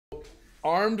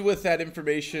armed with that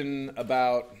information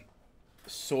about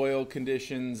soil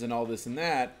conditions and all this and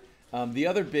that, the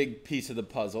other big piece of the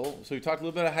puzzle, so we talked a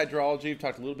little bit of hydrology, we've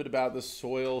talked a little bit about the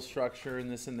soil structure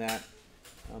and this and that.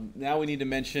 Now we need to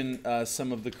mention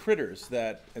some of the critters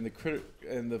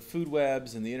and the food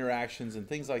webs and the interactions and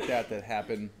things like that that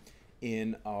happen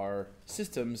in our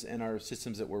systems and our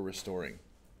systems that we're restoring.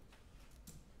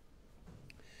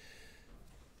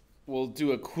 We'll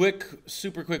do a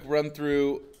super quick run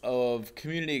through of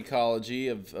community ecology,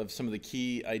 of some of the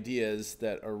key ideas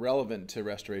that are relevant to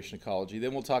restoration ecology.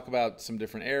 Then we'll talk about some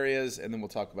different areas, and then we'll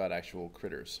talk about actual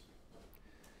critters.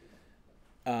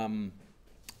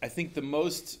 I think the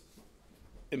most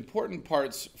important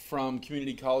parts from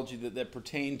community ecology that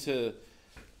pertain to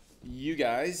you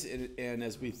guys, and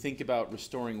as we think about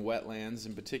restoring wetlands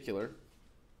in particular,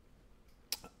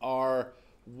 are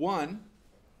one,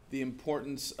 the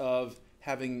importance of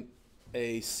having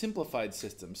a simplified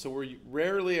system. So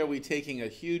rarely are we taking a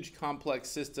huge complex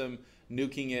system,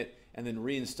 nuking it, and then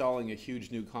reinstalling a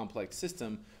huge new complex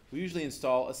system. We usually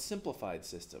install a simplified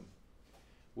system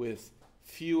with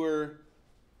fewer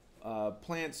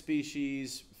plant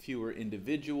species, fewer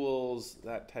individuals,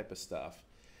 that type of stuff,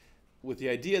 with the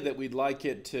idea that we'd like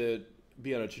it to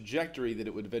be on a trajectory that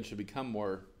it would eventually become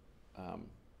more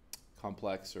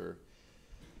complex or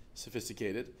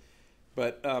sophisticated.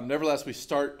 But nevertheless, we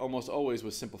start almost always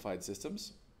with simplified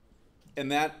systems. And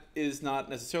that is not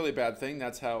necessarily a bad thing.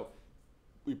 That's how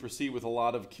we proceed with a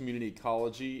lot of community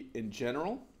ecology in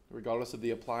general, regardless of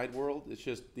the applied world. It's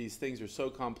just these things are so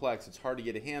complex, it's hard to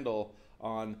get a handle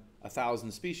on 1,000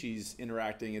 species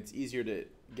interacting. It's easier to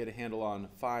get a handle on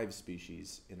 5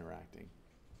 species interacting.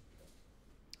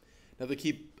 Now the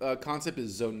key concept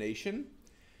is zonation.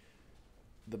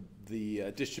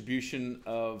 The distribution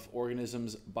of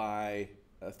organisms by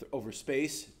over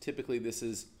space. Typically this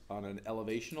is on an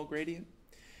elevational gradient.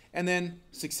 And then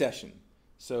succession.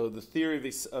 So the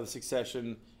theory of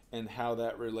succession and how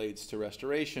that relates to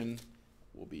restoration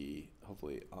will be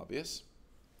hopefully obvious.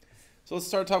 So let's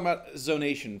start talking about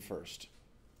zonation first.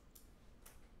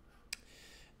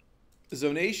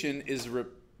 Zonation is,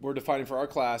 we're defining for our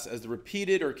class as the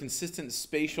repeated or consistent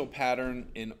spatial pattern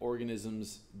in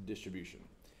organisms' distribution.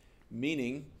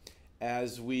 Meaning,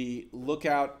 as we look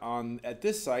out at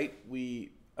this site, we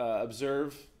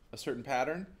observe a certain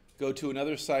pattern, go to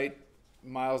another site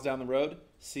miles down the road,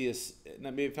 see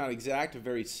maybe not exact, a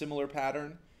very similar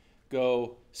pattern,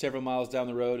 go several miles down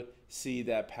the road, see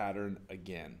that pattern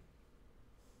again.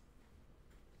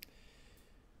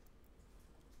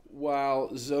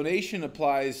 While zonation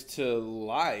applies to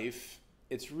life,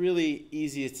 it's really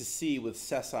easiest to see with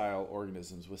sessile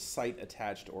organisms, with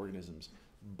site-attached organisms.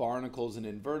 Barnacles and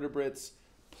invertebrates,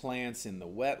 plants in the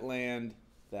wetland,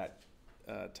 that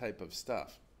type of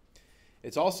stuff.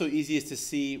 It's also easiest to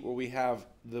see where we have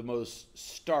the most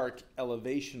stark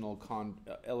elevational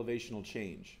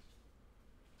change.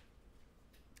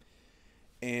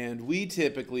 And we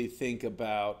typically think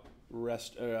about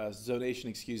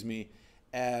zonation,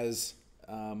 as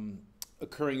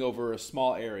occurring over a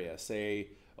small area, say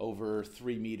over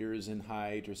 3 meters in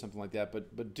height or something like that,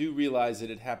 but do realize that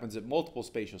it happens at multiple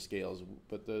spatial scales,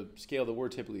 but the scale that we're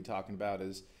typically talking about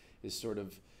is sort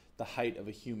of the height of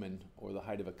a human or the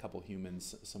height of a couple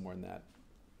humans, somewhere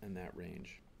in that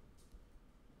range.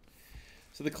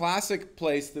 So the classic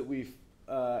place that we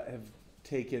have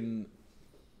taken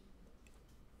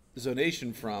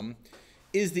zonation from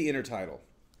is the intertidal.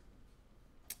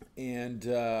 And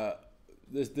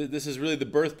this is really the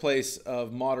birthplace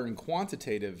of modern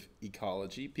quantitative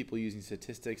ecology, people using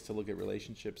statistics to look at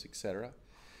relationships, etc.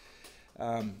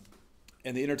 And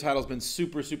the intertidal has been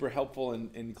super, super helpful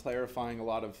in clarifying a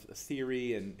lot of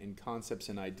theory and concepts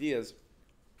and ideas.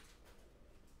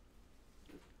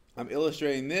 I'm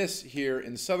illustrating this here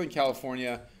in Southern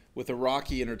California with a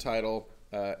rocky intertidal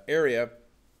area.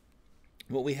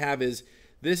 What we have is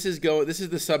this is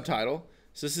the subtidal.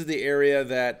 So this is the area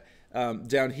that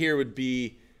down here would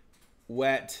be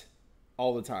wet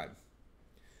all the time.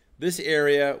 This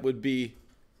area would be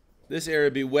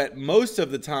wet most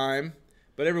of the time,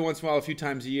 but every once in a while, a few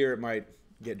times a year, it might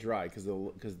get dry because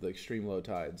of the extreme low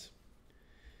tides.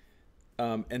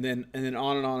 And then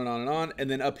on and on and on and on. And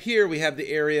then up here we have the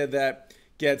area that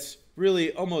gets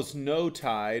really almost no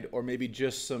tide, or maybe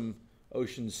just some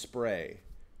ocean spray,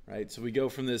 right? So we go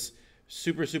from this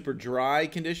super, super dry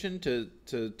condition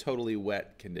to totally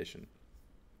wet condition.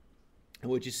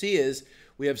 And what you see is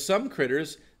we have some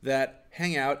critters that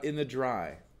hang out in the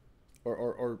dry,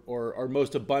 or are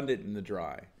most abundant in the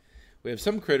dry. We have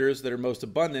some critters that are most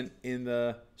abundant in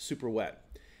the super wet.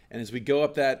 And as we go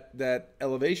up that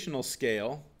elevational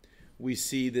scale, we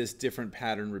see this different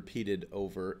pattern repeated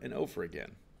over and over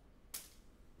again.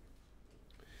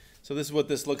 So this is what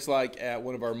this looks like at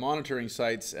one of our monitoring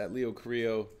sites at Leo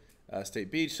Carrillo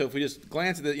State Beach. So if we just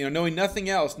glance at it, knowing nothing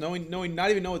else, knowing not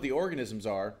even know what the organisms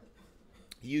are,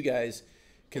 you guys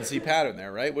can see pattern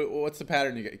there, right? What's the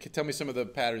pattern you guys? Tell me some of the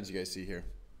patterns you guys see here.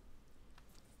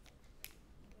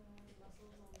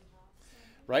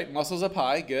 Right, mussels up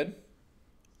high, good.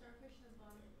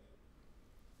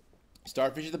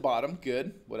 Starfish at the bottom,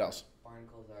 good. What else?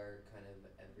 Barnacles are kind of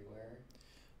everywhere.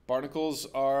 Barnacles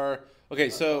are, okay,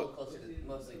 so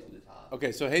Mostly to the top.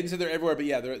 Okay, so Hayden said they're everywhere, but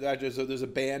yeah, there's a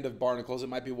band of barnacles. It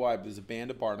might be wide, but there's a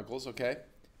band of barnacles, okay?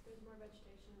 There's more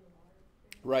vegetation in the water.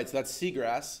 Right, so that's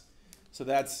seagrass. So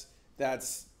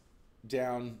that's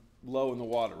down low in the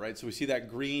water, right? So we see that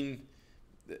green,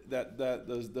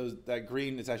 that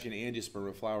green, it's actually an angiosperm,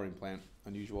 a flowering plant,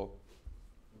 unusual.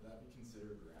 Would that be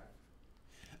considered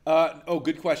rack? Oh,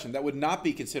 good question. That would not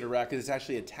be considered rack because it's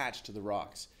actually attached to the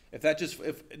rocks.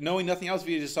 If knowing nothing else, if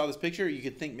you just saw this picture, you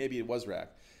could think maybe it was rack.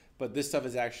 But this stuff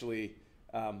is actually,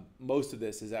 most of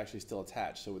this is actually still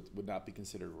attached, so it would not be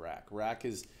considered rack. Rack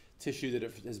is tissue that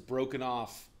is broken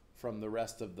off from the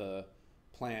rest of the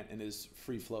plant and is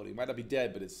free floating. It might not be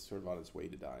dead, but it's sort of on its way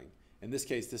to dying. In this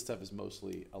case, this stuff is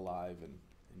mostly alive and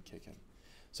kicking.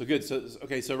 So good. So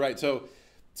okay. So right.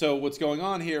 So what's going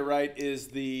on here, right, is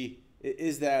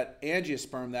that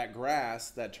angiosperm, that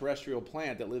grass, that terrestrial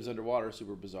plant that lives underwater,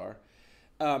 super bizarre,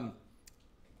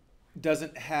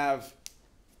 doesn't have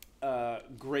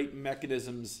great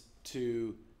mechanisms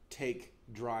to take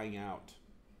drying out.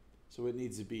 So it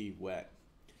needs to be wet.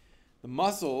 The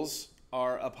mussels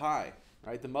are up high,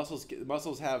 right? The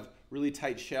mussels have really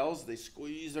tight shells. They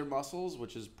squeeze their muscles,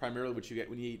 which is primarily what you get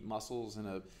when you eat mussels in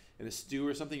a stew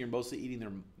or something. You're mostly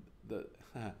eating the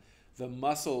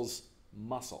muscles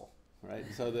muscle, right?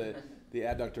 So the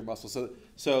adductor muscle. So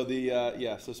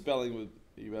spelling would,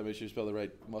 you gotta make sure you spell the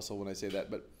right muscle when I say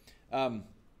that. But and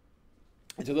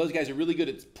so those guys are really good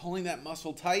at pulling that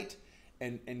muscle tight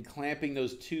and clamping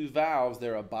those two valves.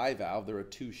 They're a bivalve. They're a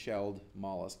two-shelled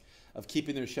mollusk, of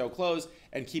keeping their shell closed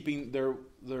and keeping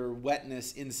their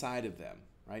wetness inside of them,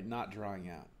 right? Not drying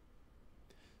out.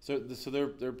 So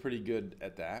they're pretty good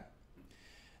at that.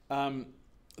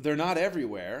 They're not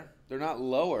everywhere. They're not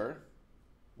lower.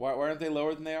 Why aren't they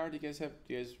lower than they are? Do you guys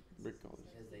recall this?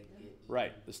 Because they get eaten.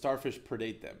 Right. The starfish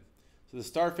predate them. So the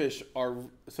starfish are,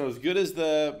 so as good as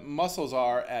the mussels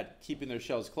are at keeping their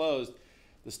shells closed,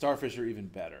 the starfish are even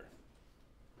better.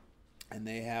 And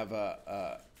they have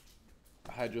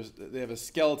they have a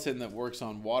skeleton that works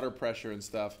on water pressure and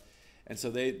stuff, and so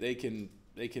they'll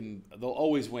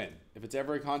always win. If it's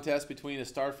ever a contest between a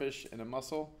starfish and a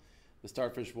mussel, the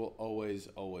starfish will always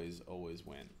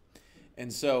win.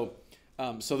 And so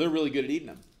they're really good at eating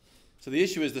them. So the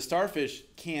issue is the starfish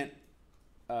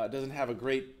doesn't have a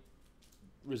great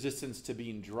resistance to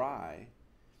being dry,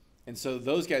 and so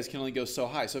those guys can only go so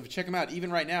high. So if you check them out,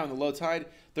 even right now in the low tide,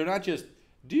 they're not just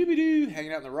doo-be-doo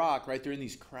hanging out in the rock, right? They're in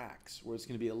these cracks where it's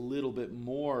going to be a little bit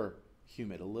more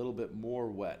humid, a little bit more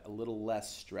wet, a little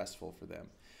less stressful for them.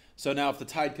 So now if the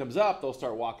tide comes up, they'll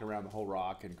start walking around the whole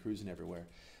rock and cruising everywhere.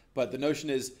 But the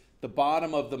notion is the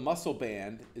bottom of the mussel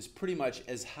band is pretty much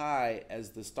as high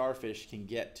as the starfish can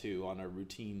get to on a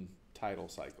routine tidal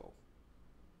cycle.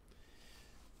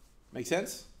 Make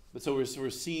sense? But so we're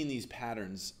seeing these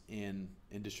patterns in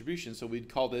distribution, so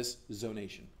we'd call this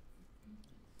zonation.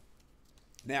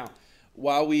 Now,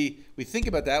 while we think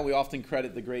about that, we often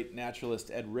credit the great naturalist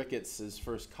Ed Ricketts as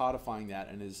first codifying that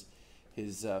in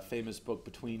his famous book,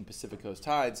 Between Pacific Coast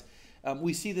Tides.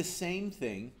 We see the same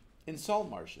thing in salt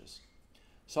marshes.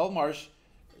 Salt marsh,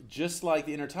 just like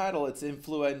the intertidal, it's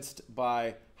influenced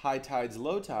by high tides,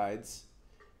 low tides,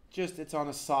 just it's on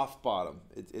a soft bottom.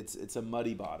 It's a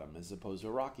muddy bottom as opposed to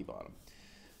a rocky bottom.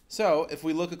 So if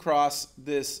we look across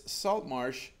this salt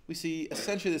marsh, we see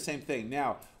essentially the same thing.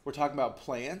 Now, we're talking about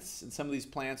plants, and some of these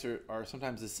plants are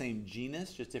sometimes the same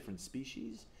genus, just different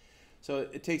species. So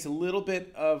it takes a little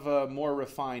bit of a more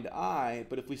refined eye,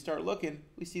 but if we start looking,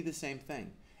 we see the same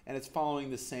thing. And it's following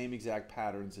the same exact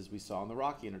patterns as we saw in the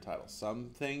rocky intertidal.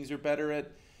 Some things are better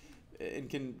at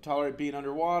and can tolerate being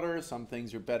underwater. Some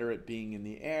things are better at being in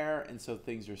the air, and so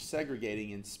things are segregating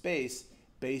in space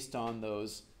based on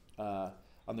those,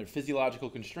 on their physiological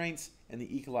constraints and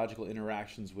the ecological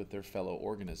interactions with their fellow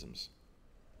organisms.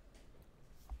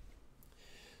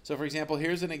 So, for example,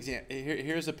 here's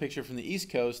a picture from the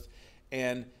East Coast,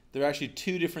 and there are actually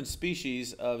two different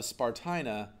species of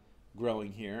Spartina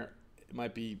growing here. It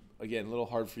might be, again, a little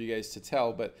hard for you guys to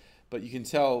tell, but you can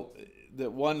tell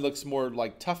that one looks more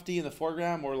like tufty in the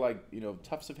foreground, more like,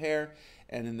 tufts of hair,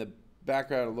 and in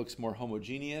background, it looks more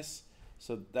homogeneous.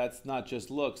 So that's not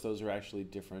just looks; those are actually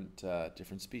different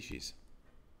species.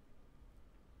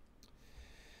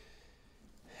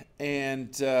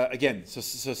 And again, so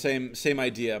same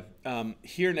idea.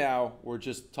 Here now, we're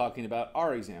just talking about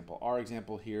our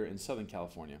example here in Southern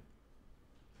California.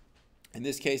 In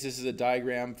this case, this is a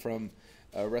diagram from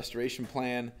a restoration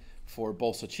plan for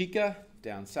Bolsa Chica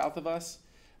down south of us.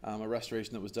 A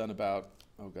restoration that was done about,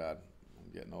 oh God,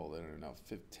 I'm getting old, I don't know,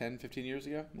 10, 15 years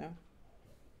ago now?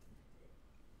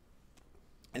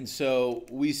 And so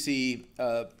we see,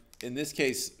 in this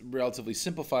case, relatively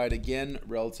simplified, again,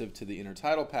 relative to the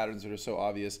intertidal patterns that are so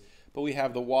obvious, but we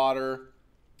have the water,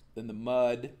 then the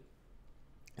mud,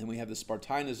 and we have the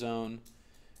Spartina zone,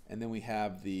 and then we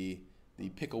have the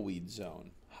pickleweed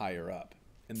zone higher up.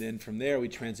 And then from there, we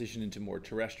transition into more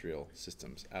terrestrial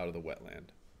systems out of the wetland.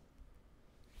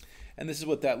 And this is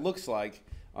what that looks like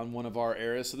on one of our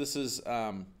areas. So this is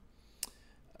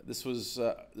this is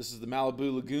the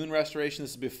Malibu Lagoon restoration.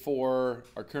 This is before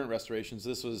our current restorations.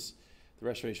 This was the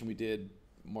restoration we did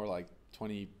more like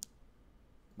 5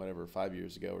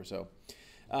 years ago or so.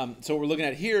 So what we're looking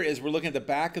at here is we're looking at the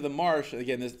back of the marsh.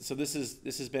 Again, this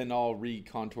has been all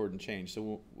recontoured and changed.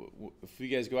 So if you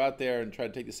guys go out there and try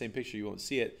to take the same picture, you won't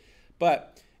see it.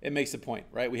 But it makes the point,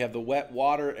 right? We have the wet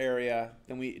water area,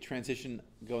 then we transition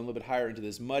going a little bit higher into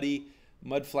this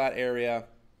mud flat area.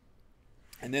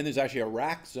 And then there's actually a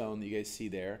rack zone that you guys see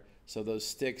there. So those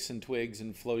sticks and twigs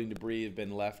and floating debris have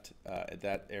been left at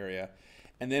that area.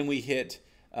 And then we hit,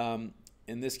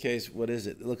 in this case, what is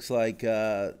it? It looks like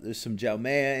there's some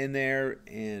Jaumea in there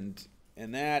and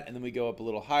that. And then we go up a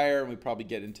little higher and we probably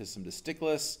get into some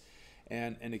Disticulus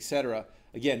and et cetera.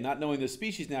 Again, not knowing the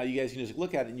species now, you guys can just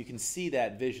look at it and you can see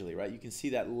that visually, right? You can see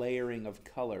that layering of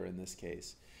color in this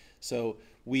case. So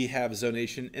we have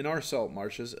zonation in our salt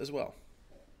marshes as well.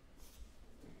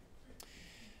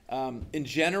 In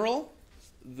general,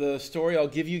 the story I'll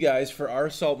give you guys for our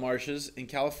salt marshes in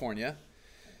California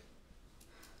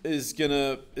is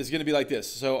gonna be like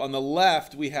this. So on the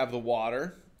left we have the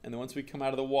water, and then once we come out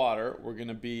of the water, we're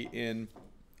gonna be in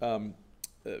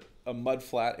a mud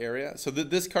flat area. So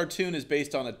this cartoon is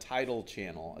based on a tidal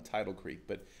channel, a tidal creek,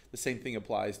 but the same thing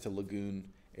applies to lagoon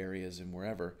areas and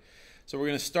wherever. So we're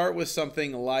gonna start with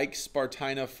something like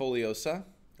Spartina foliosa,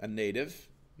 a native,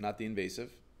 not the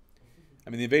invasive. I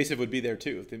mean, the invasive would be there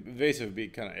too. The invasive would be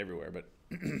kind of everywhere, but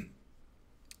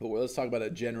let's talk about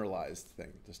a generalized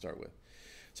thing to start with.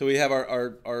 So we have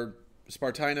our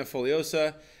Spartina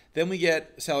foliosa. Then we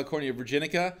get Salicornia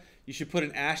virginica. You should put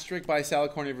an asterisk by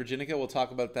Salicornia virginica. We'll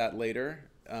talk about that later.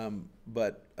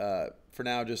 But for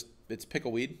now, just it's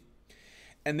pickleweed.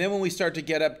 And then when we start to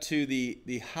get up to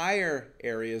the higher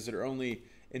areas that are only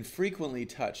infrequently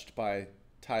touched by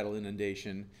tidal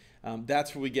inundation,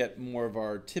 that's where we get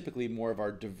typically more of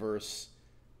our diverse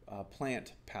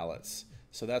plant palettes.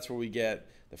 So that's where we get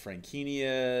the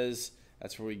Frankinias.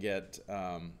 That's where we get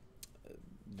I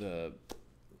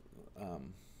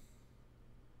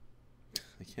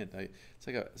can't. It's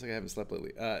like I haven't slept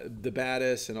lately. The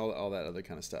Batis and all that other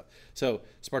kind of stuff. So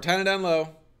Spartina down low,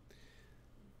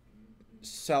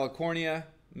 Salicornia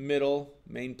middle,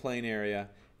 main plain area,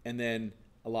 and then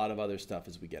a lot of other stuff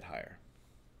as we get higher.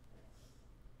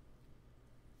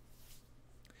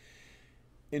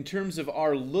 In terms of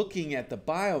our looking at the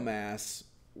biomass,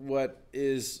 what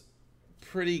is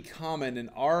pretty common in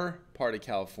our part of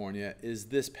California is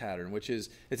this pattern, which is,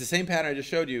 it's the same pattern I just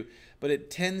showed you, but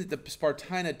the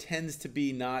Spartina tends to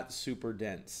be not super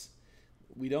dense.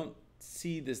 We don't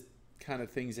see this kind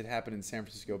of things that happen in San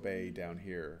Francisco Bay down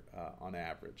here on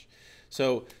average.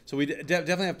 So we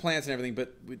definitely have plants and everything,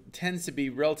 but it tends to be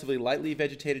relatively lightly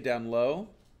vegetated down low,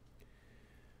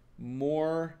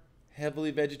 more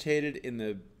heavily vegetated in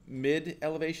the mid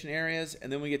elevation areas,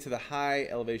 and then we get to the high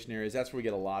elevation areas. That's where we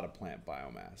get a lot of plant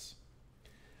biomass,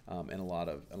 and a lot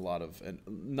of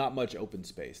not much open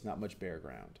space, not much bare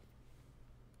ground.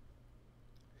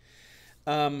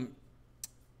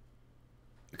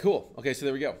 Cool. Okay, so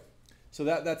there we go. So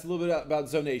that's a little bit about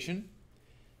zonation.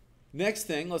 Next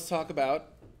thing, let's talk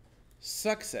about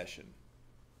succession.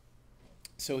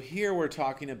 So here we're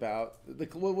talking about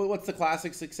what's the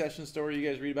classic succession story you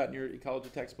guys read about in your ecology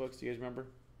textbooks? Do you guys remember?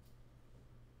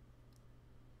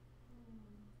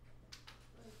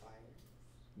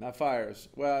 Not fires.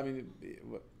 Well, I mean,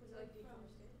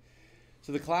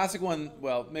 so the classic one.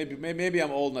 Well, maybe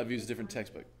I'm old and I've used a different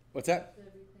textbook. What's that?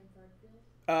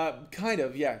 Kind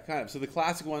of, yeah, kind of. So the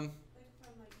classic one.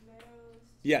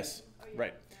 Yes,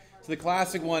 right. So the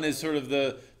classic one is sort of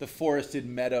the forested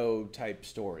meadow type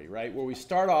story, right? Where we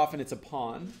start off and it's a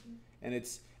pond, and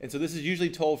so this is usually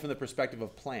told from the perspective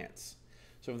of plants.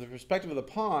 So from the perspective of the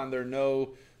pond, there are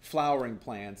no flowering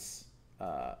plants,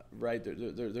 right?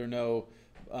 There are no,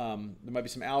 there might be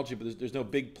some algae, but there's no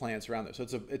big plants around there.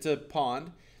 So it's a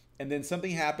pond, and then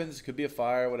something happens, it could be a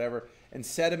fire, whatever, and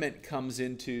sediment comes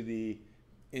into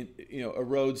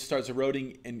starts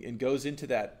eroding and goes into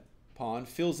that pond,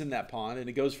 fills in that pond, and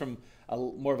it goes from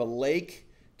more of a lake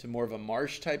to more of a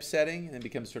marsh type setting, and then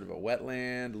becomes sort of a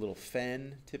wetland, a little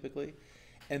fen typically,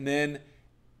 and then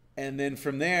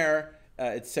from there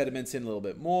it sediments in a little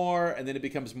bit more, and then it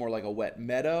becomes more like a wet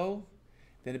meadow,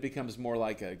 then it becomes more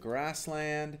like a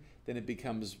grassland, then it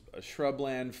becomes a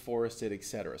shrubland, forested,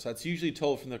 etc. So that's usually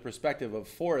told from the perspective of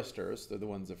foresters. They're the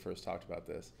ones that first talked about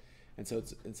this, and so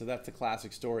that's the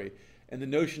classic story. And the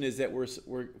notion is that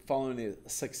we're following a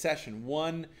succession.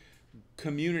 One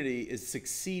community is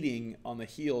succeeding on the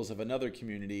heels of another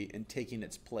community and taking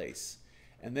its place,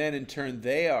 and then in turn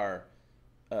they are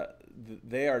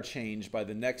changed by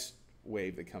the next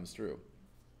wave that comes through.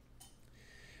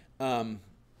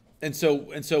 And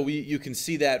so you can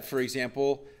see that, for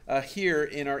example, here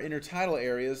in our intertidal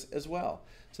areas as well.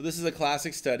 So this is a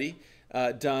classic study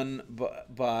done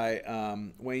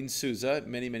by Wayne Souza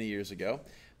many years ago.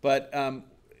 But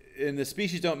in the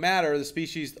species don't matter. The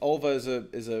species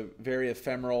ulva is a very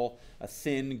ephemeral, a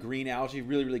thin green algae,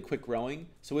 really quick growing.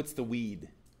 So it's the weed,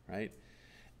 right?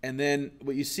 And then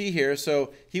what you see here,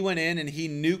 so he went in and he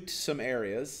nuked some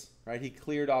areas, right? He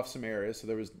cleared off some areas, so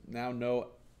there was now no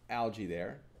algae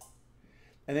there.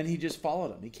 And then he just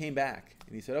followed them. He came back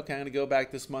and he said, okay, I'm going to go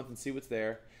back this month and see what's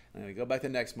there. I'm going to go back the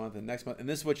next month and next month. And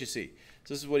this is what you see.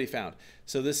 So this is what he found.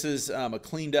 So this is a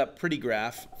cleaned up, pretty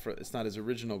graph. It's not his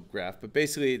original graph, but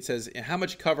basically it says how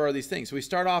much cover are these things. So we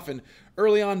start off and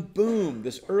early on, boom,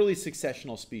 this early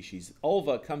successional species.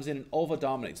 Ulva comes in and ulva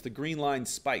dominates. The green line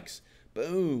spikes.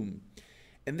 Boom.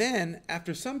 And then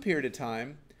after some period of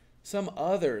time, some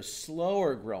other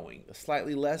slower growing,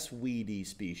 slightly less weedy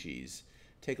species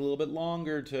take a little bit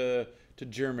longer to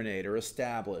germinate or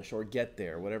establish or get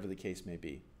there, whatever the case may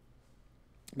be.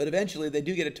 But eventually they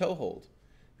do get a toehold.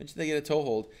 Eventually they get a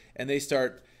toehold, and they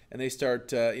start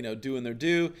doing their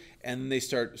due, and then they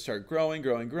start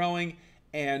growing,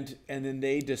 and then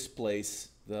they displace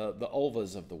the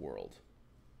ulvas of the world.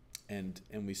 And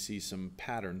we see some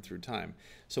pattern through time.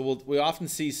 So we often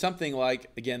see something like,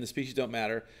 again, the species don't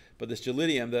matter, but this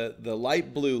gelidium, the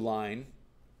light blue line,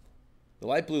 the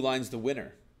light blue line's the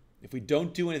winner. If we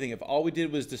don't do anything, if all we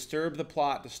did was disturb the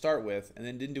plot to start with and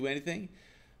then didn't do anything,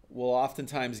 we'll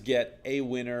oftentimes get a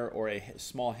winner or a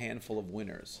small handful of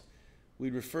winners.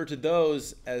 We'd refer to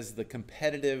those as the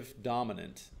competitive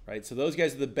dominant, right? So those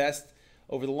guys are the best,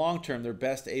 over the long term, they're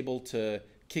best able to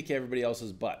kick everybody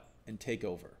else's butt and take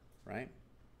over, right?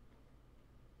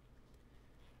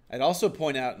 I'd also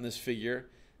point out in this figure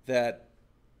that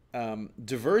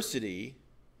diversity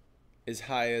is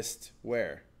highest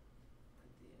where?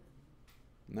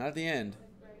 Not at the end.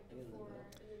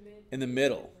 In the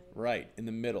middle, right? In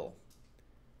the middle,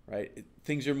 right?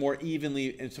 Things are more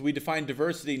evenly, and so we define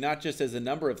diversity not just as a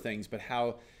number of things, but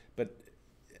how.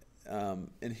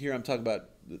 And here I'm talking about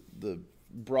the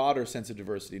broader sense of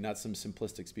diversity, not some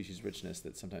simplistic species richness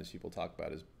that sometimes people talk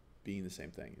about as being the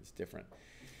same thing. It's different.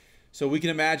 So we can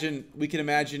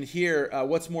imagine here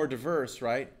what's more diverse,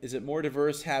 right? Is it more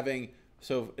diverse having?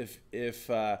 So if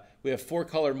we have 4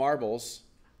 colored marbles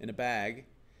in a bag,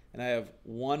 and I have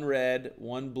 1 red,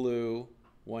 1 blue,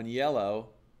 1 yellow,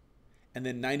 and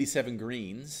then 97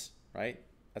 greens, right?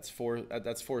 That's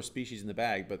 4 species in the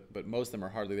bag, but most of them are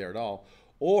hardly there at all.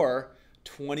 Or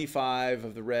 25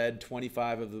 of the red,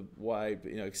 25 of the white,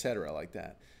 et cetera, like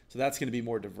that. So that's going to be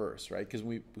more diverse, right? Because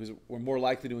we're more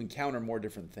likely to encounter more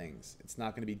different things. It's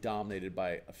not going to be dominated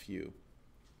by a few,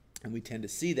 and we tend to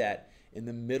see that in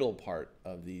the middle part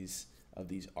of these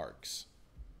arcs.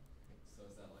 So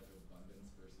is that like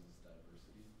abundance versus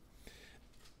diversity?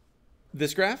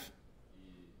 This graph?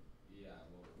 Yeah,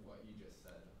 well, what you just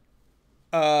said.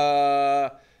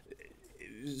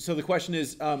 So the question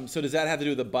is, so does that have to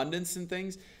do with abundance and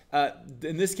things?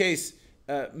 In this case,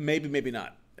 maybe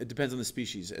not. It depends on the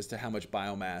species as to how much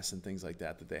biomass and things like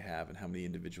that they have and how many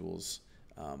individuals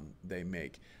they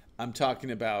make. I'm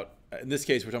talking about, in this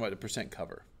case, we're talking about the percent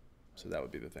cover. So that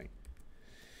would be the thing.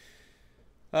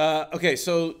 Okay,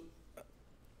 so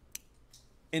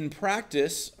in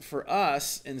practice, for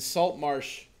us in salt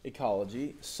marsh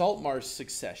ecology, salt marsh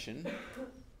succession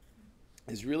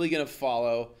is really going to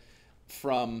follow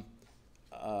from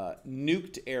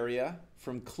nuked area,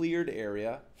 from cleared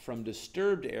area, from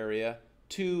disturbed area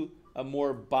to a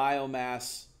more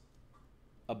biomass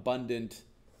abundant,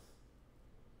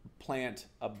 plant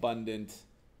abundant,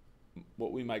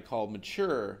 what we might call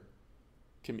mature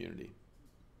community.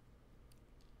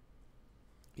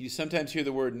 You sometimes hear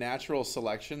the word natural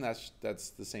selection. That's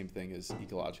the same thing as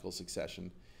ecological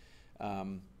succession.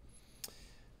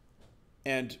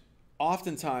 And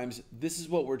oftentimes, this is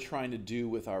what we're trying to do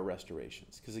with our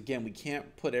restorations. Because again, we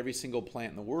can't put every single plant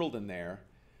in the world in there,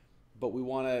 but we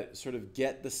want to sort of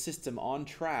get the system on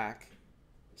track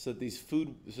so that these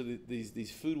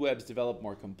food webs develop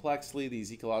more complexly,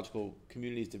 these ecological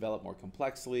communities develop more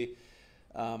complexly.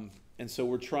 And so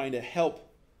we're trying to help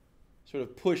sort of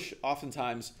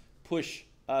oftentimes push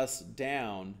us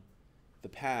down the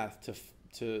path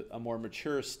to a more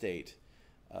mature state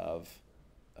of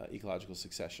ecological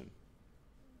succession.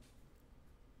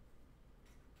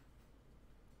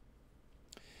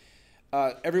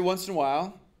 Every once in a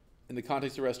while, in the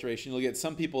context of restoration, you'll get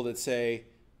some people that say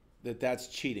that that's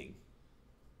cheating,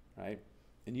 right?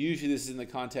 And usually this is in the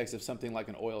context of something like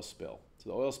an oil spill. So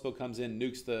the oil spill comes in,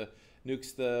 nukes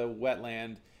the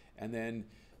wetland, and then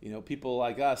people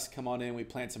like us come on in, we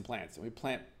plant some plants, and we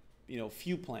plant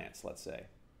few plants, let's say.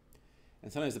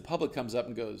 And sometimes the public comes up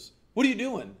and goes, "What are you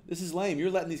doing? This is lame. You're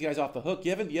letting these guys off the hook.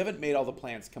 You haven't made all the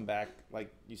plants come back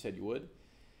like you said you would."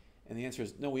 And the answer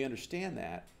is, no, we understand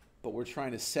that, but we're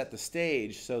trying to set the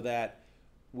stage so that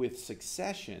with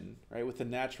succession, right, with the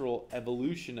natural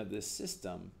evolution of this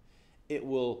system, it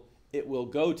will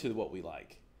go to what we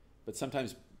like. But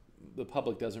sometimes the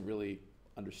public doesn't really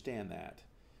understand that.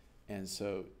 And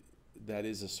so that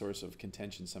is a source of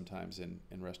contention sometimes in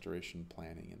restoration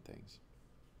planning and things.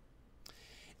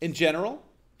 In general,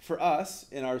 for us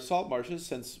in our salt marshes,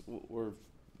 since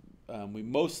we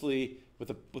mostly with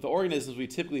the organisms, we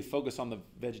typically focus on the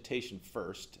vegetation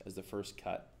first as the first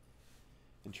cut,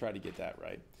 and try to get that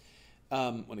right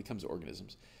when it comes to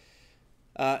organisms.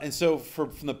 And so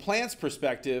from the plant's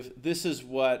perspective, this is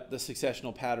what the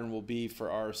successional pattern will be for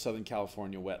our Southern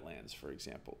California wetlands, for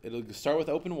example. It'll start with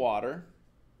open water,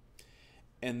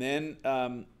 and then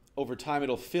over time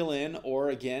it'll fill in, or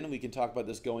again, we can talk about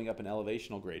this going up an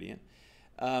elevational gradient.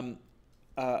 Then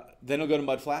it'll go to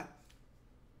mudflat,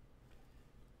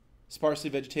 sparsely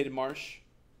vegetated marsh.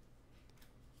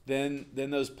 Then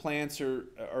those plants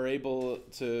are able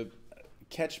to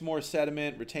catch more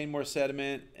sediment, retain more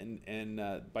sediment, and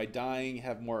by dying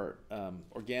have more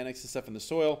organics and stuff in the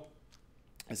soil,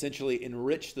 essentially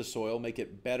enrich the soil, make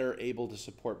it better able to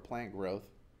support plant growth.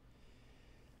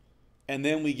 And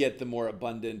then we get the more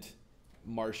abundant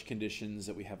marsh conditions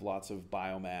that we have lots of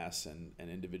biomass and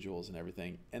individuals and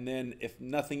everything. And then if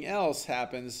nothing else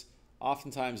happens,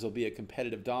 oftentimes there'll be a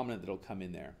competitive dominant that'll come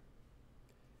in there.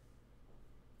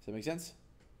 Does that make sense?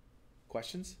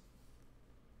 Questions?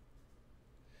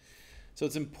 So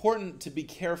it's important to be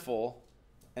careful,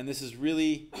 and this is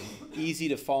really easy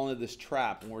to fall into this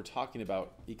trap when we're talking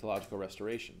about ecological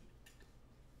restoration.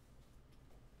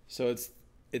 So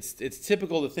it's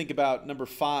typical to think about number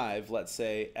 5, let's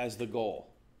say, as the goal.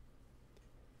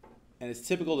 And it's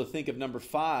typical to think of number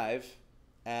 5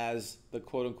 as the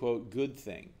quote-unquote good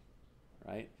thing,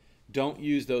 right? Don't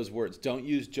use those words. Don't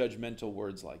use judgmental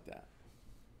words like that.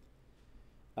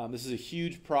 This is a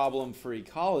huge problem for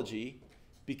ecology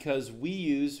because we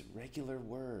use regular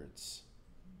words.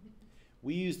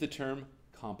 We use the term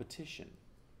competition.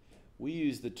 We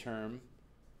use the term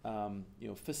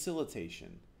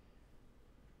facilitation.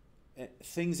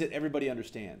 Things that everybody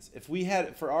understands. If we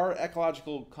had, for our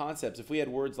ecological concepts, if we had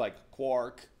words like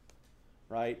quark,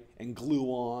 right, and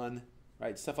gluon,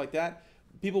 right, stuff like that,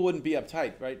 people wouldn't be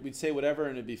uptight, right? We'd say whatever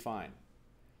and it'd be fine.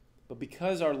 But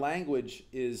because our language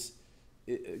is,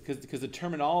 because the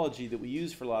terminology that we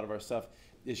use for a lot of our stuff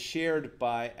is shared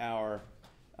by our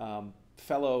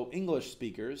fellow English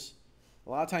speakers, a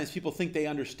lot of times people think they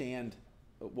understand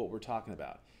what we're talking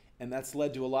about. And that's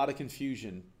led to a lot of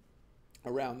confusion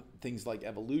around things like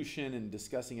evolution and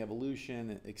discussing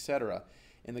evolution, etc.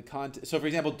 So for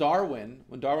example, Darwin,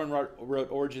 when Darwin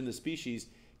wrote Origin of the Species,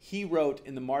 he wrote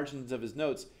in the margins of his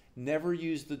notes, never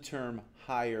use the term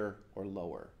higher or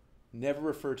lower. Never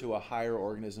refer to a higher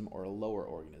organism or a lower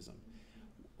organism.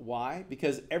 Why?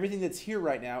 Because everything that's here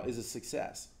right now is a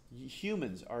success.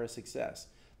 Humans are a success.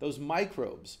 Those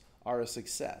microbes are a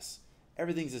success.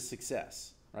 Everything's a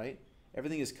success, right?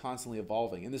 Everything is constantly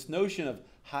evolving. And this notion of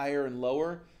higher and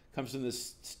lower comes from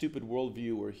this stupid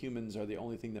worldview where humans are the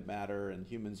only thing that matter and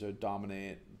humans are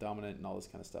dominant and all this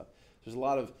kind of stuff. There's a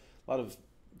lot of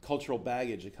cultural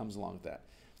baggage that comes along with that.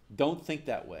 Don't think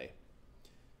that way.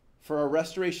 For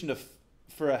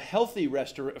a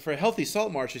healthy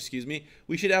salt marsh,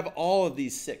 we should have all of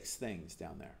these 6 things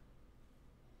down there.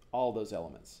 All those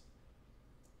elements.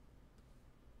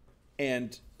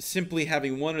 And simply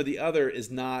having one or the other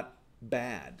is not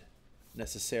bad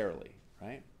necessarily,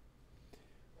 right?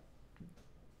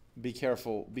 be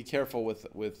careful. Be careful with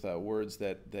words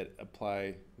that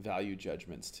apply value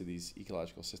judgments to these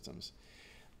ecological systems.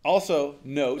 Also,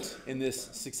 note in this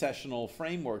successional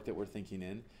framework that we're thinking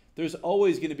in, there's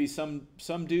always going to be some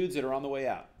dudes that are on the way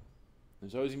out.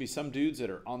 There's always going to be some dudes that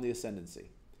are on the ascendancy,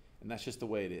 and that's just the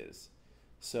way it is.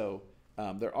 So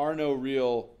there are no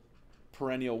real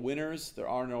perennial winners. There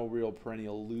are no real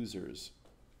perennial losers.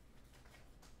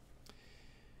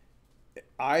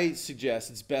 I suggest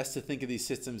it's best to think of these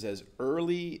systems as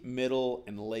early, middle,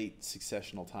 and late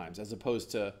successional times, as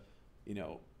opposed to,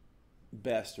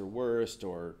 best or worst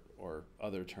or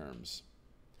other terms.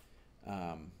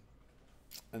 And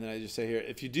then I just say here,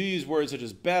 if you do use words such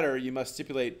as better, you must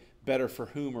stipulate better for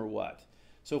whom or what.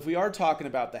 So if we are talking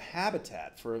about the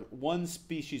habitat for one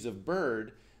species of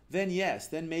bird, then yes,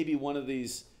 then maybe one of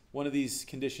these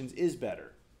conditions is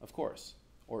better, of course,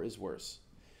 or is worse.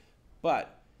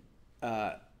 But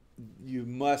you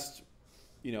must,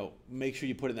 make sure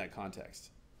you put it in that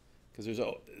context, because there's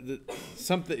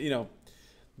something,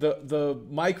 the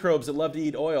microbes that love to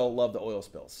eat oil love the oil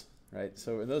spills, right?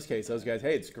 So in those cases, those guys,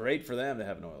 hey, it's great for them to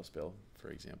have an oil spill,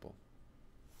 for example.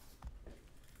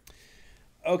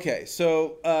 Okay,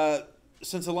 so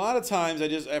since a lot of times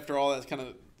after all that kind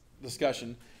of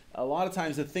discussion, a lot of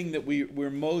times the thing that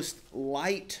we're most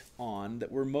light on,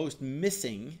 that we're most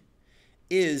missing,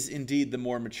 is indeed the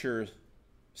more mature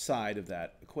side of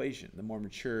that equation, the more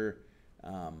mature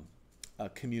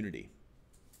community.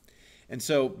 And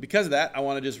so because of that, I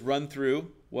want to just run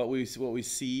through what we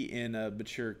see in a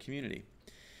mature community.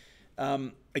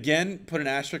 Again, put an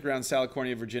asterisk around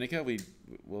Salicornia virginica.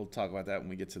 We'll talk about that when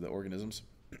we get to the organisms.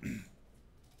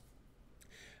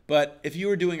 But if you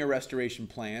were doing a restoration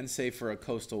plan, say for a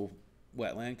coastal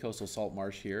wetland, coastal salt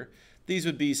marsh here, these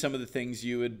would be some of the things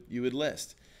you would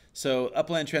list. So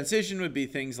upland transition would be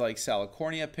things like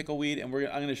Salicornia, pickleweed, and I'm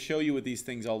going to show you what these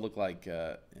things all look like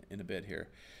in a bit here.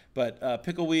 But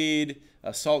pickleweed,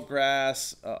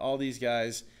 saltgrass, all these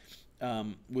guys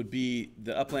would be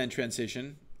the upland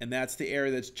transition, and that's the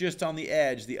area that's just on the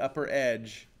edge, the upper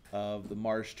edge of the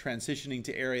marsh, transitioning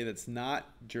to area that's not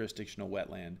jurisdictional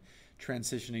wetland,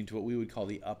 transitioning to what we would call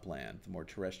the upland, the more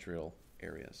terrestrial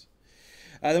areas.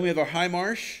 Then we have our high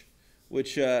marsh,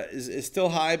 which is still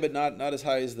high, but not as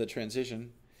high as the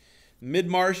transition.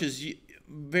 Mid-marsh is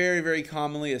very, very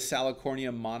commonly a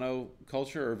Salicornia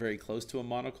monoculture, or very close to a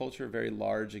monoculture, very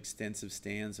large, extensive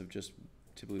stands of just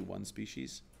typically one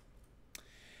species.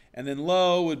 And then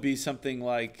low would be something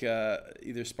like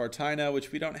either Spartina,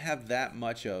 which we don't have that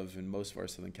much of in most of our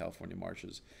Southern California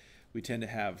marshes. We tend to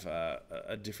have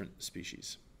a different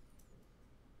species.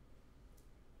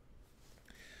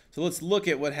 So let's look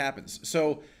at what happens.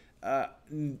 So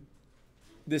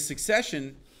this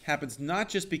succession happens not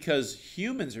just because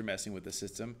humans are messing with the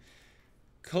system.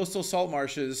 Coastal salt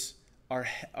marshes are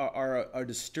a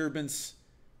disturbance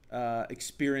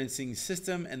experiencing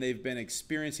system, and they've been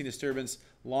experiencing disturbance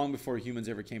long before humans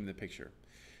ever came in the picture.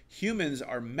 Humans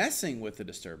are messing with the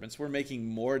disturbance. We're making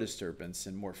more disturbance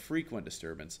and more frequent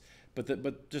disturbance,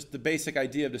 but just the basic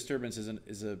idea of disturbance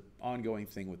is an ongoing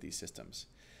thing with these systems.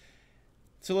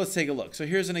 So let's take a look. So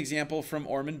here's an example from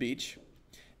Ormond Beach.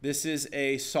 This is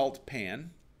a salt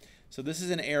pan. So this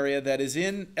is an area that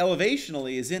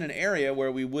elevationally is in an area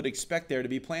where we would expect there to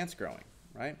be plants growing,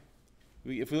 right?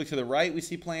 If we look to the right, we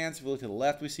see plants. If we look to the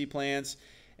left, we see plants.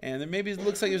 And then maybe it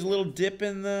looks like there's a little dip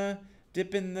in the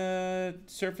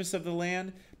surface of the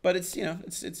land, but it's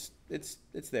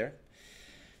it's there.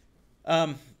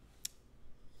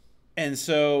 And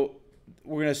so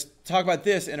we're going to talk about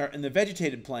this in the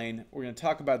vegetated plane. We're going to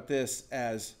talk about this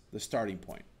as the starting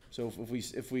point. So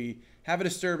if we have a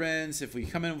disturbance, if we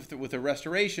come in with a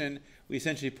restoration, we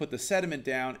essentially put the sediment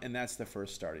down, and that's the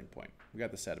first starting point. We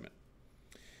got the sediment.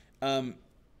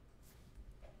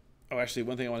 Actually,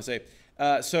 one thing I want to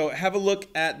say. So have a look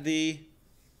at the.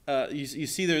 You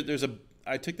see there's a.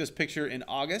 I took this picture in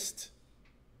August.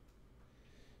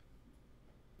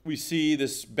 We see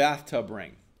this bathtub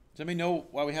ring. Does anybody know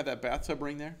why we have that bathtub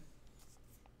ring there?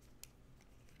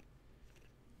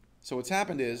 So what's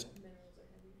happened is.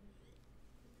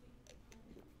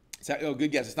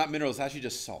 Good guess. It's not minerals. It's actually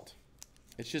just salt.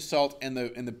 It's just salt, and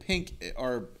the pink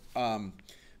are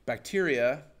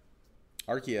bacteria,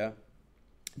 archaea,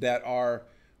 that are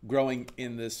growing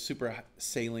in this super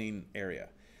saline area.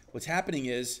 What's happening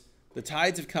is the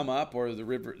tides have come up, or the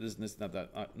river. This is not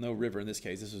that no river in this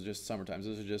case. This is just summertime.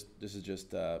 This is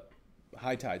just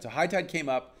high tide. So high tide came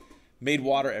up, made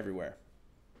water everywhere.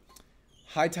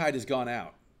 High tide has gone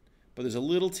out, but there's a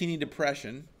little teeny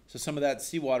depression. So some of that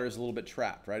seawater is a little bit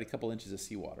trapped, right? A couple inches of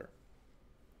seawater.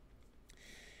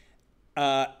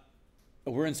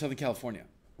 We're in Southern California.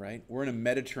 right? We're in a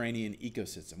Mediterranean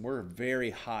ecosystem. We're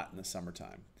very hot in the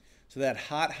summertime. So that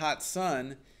hot, hot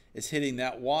sun is hitting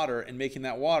that water and making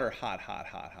that water hot, hot,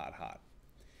 hot, hot, hot.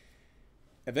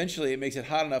 Eventually, it makes it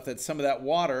hot enough that some of that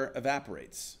water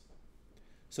evaporates.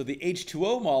 So the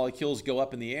H2O molecules go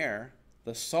up in the air.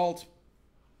 The salt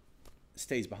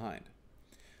stays behind.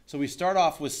 So we start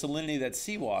off with salinity, that's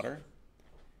seawater,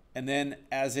 and then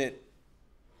as we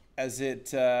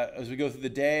go through the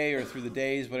day or through the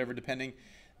days, whatever, depending,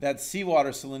 that seawater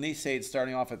salinity, say it's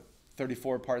starting off at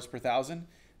 34 parts per thousand,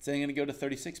 it's then going to go to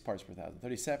 36 parts per thousand,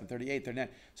 37, 38, 39.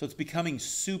 So it's becoming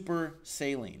super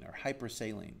saline or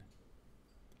hypersaline.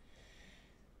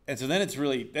 And so then it's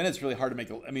really hard to make.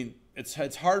 I mean,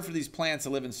 it's hard for these plants to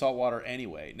live in salt water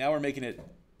anyway. Now we're making it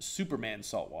Superman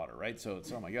salt water, right? So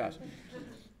it's, oh my gosh.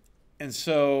 And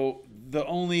so the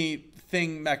only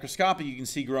thing macroscopic you can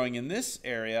see growing in this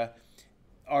area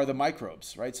are the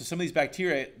microbes, right? So some of these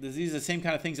bacteria, these are the same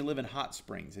kind of things that live in hot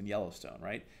springs in Yellowstone,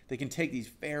 right? They can take these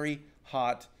very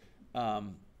hot,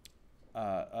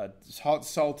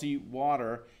 salty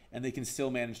water, and they can still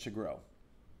manage to grow.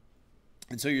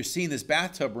 And so you're seeing this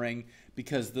bathtub ring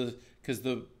because the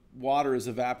water is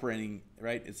evaporating,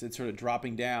 right? It's sort of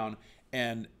dropping down,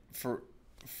 and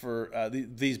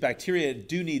these bacteria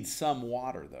do need some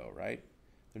water, though, right?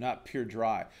 They're not pure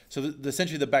dry. So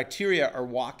essentially, the bacteria are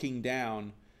walking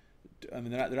down. I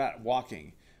mean, they're not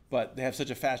walking, but they have such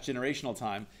a fast generational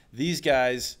time. These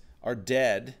guys are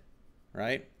dead,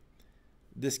 right?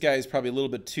 This guy is probably a little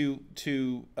bit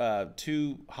too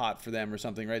hot for them or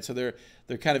something, right? So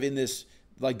they're kind of in this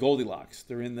like Goldilocks.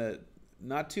 They're in the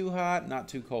not too hot, not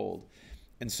too cold.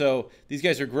 And so these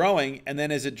guys are growing, and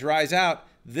then as it dries out,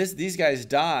 these guys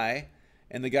die,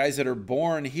 and the guys that are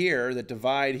born here, that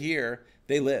divide here,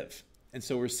 they live. And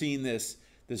so we're seeing this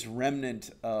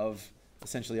remnant of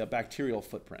essentially a bacterial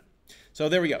footprint. So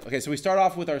there we go. Okay, so we start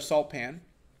off with our salt pan,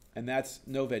 and that's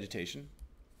no vegetation.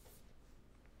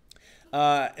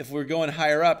 If we're going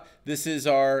higher up, this is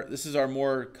our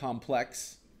more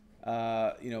complex,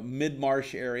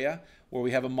 mid-marsh area where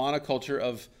we have a monoculture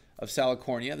of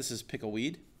Salicornia. This is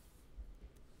pickleweed.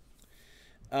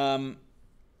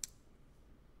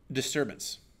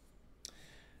 Disturbance.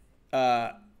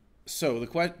 So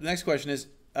the next question is,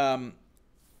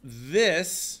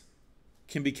 this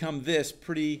can become this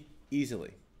pretty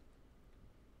easily.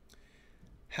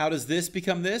 How does this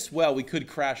become this? Well, we could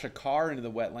crash a car into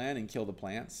the wetland and kill the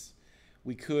plants.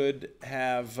 We could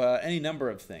have any number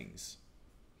of things.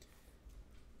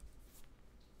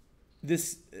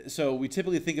 So we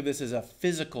typically think of this as a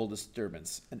physical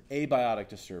disturbance, an abiotic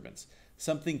disturbance,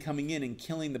 something coming in and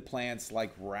killing the plants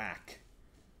like rack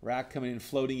coming in,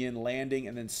 floating in, landing,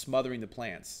 and then smothering the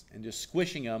plants and just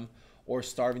squishing them or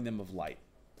starving them of light.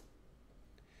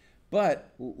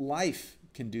 But life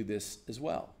can do this as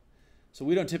well. So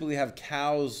we don't typically have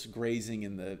cows grazing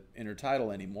in the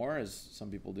intertidal anymore, as some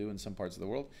people do in some parts of the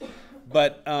world.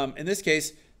 But in this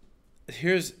case,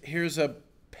 here's a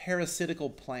parasitical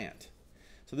plant.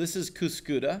 So this is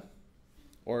Cuscuta,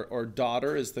 or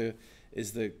dodder is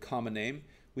the common name.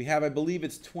 We have, I believe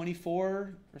it's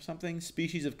 24 or something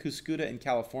species of Cuscuta in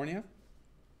California.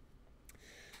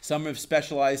 Some have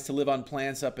specialized to live on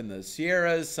plants up in the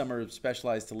Sierras. Some are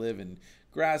specialized to live in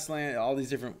grassland. All these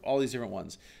different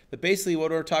ones. But basically, what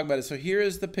we're talking about is, so here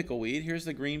is the pickleweed. Here's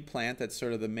the green plant that's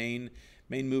sort of the main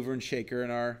mover and shaker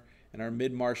in our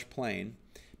mid-marsh plain.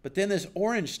 But then this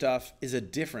orange stuff is a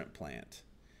different plant.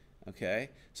 Okay,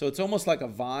 so it's almost like a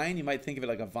vine. You might think of it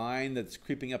like a vine that's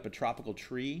creeping up a tropical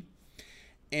tree.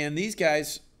 And these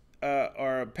guys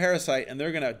are a parasite, and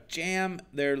they're going to jam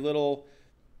their little,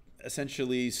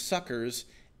 essentially, suckers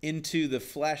into the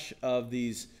flesh of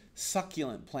these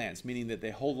succulent plants, meaning that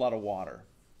they hold a lot of water.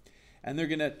 And they're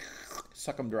going to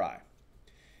suck them dry.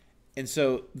 And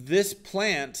so this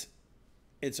plant,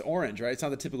 it's orange, right? It's not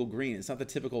the typical green. It's not the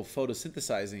typical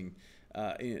photosynthesizing.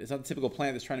 It's not the typical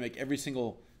plant that's trying to make every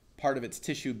single part of its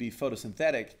tissue be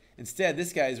photosynthetic. Instead,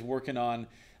 this guy is working on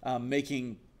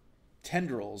making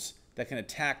tendrils that can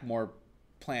attack more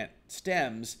plant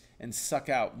stems and suck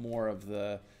out more of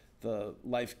the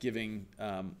life-giving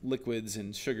liquids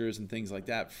and sugars and things like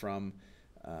that from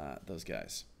those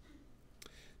guys.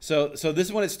 So this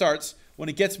is when it starts. When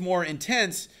it gets more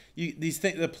intense,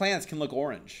 the plants can look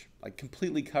orange, like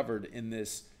completely covered in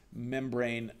this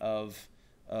membrane of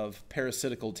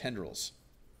parasitical tendrils.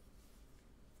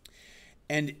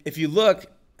 And if you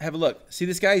have a look. See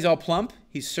this guy? He's all plump.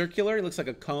 He's circular. He looks like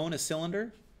a cone, a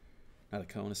cylinder. Not a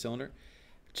cone, a cylinder.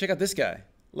 Check out this guy.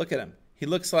 Look at him. He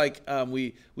looks like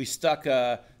we stuck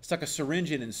a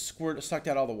syringe in and sucked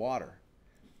out all the water.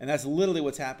 And that's literally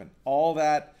what's happened. All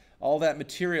that all that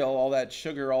material, all that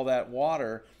sugar, all that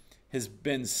water has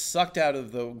been sucked out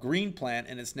of the green plant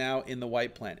and it's now in the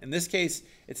white plant. In this case,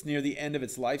 it's near the end of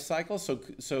its life cycle.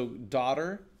 So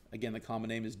dodder, again, the common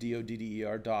name is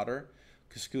Dodder, dodder.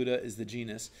 Cuscuta is the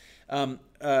genus.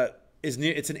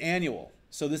 It's an annual.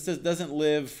 So this doesn't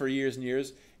live for years and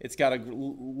years. It's got a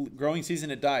growing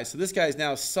season, it dies. So this guy is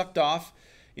now sucked off.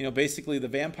 Basically the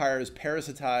vampire has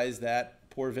parasitized that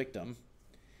poor victim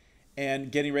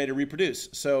and getting ready to reproduce.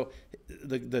 So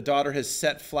the daughter has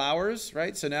set flowers,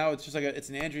 right? So now it's just like it's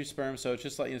an angiosperm. So it's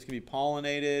just like it's going to be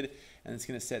pollinated and it's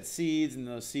going to set seeds, and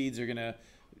those seeds are going to,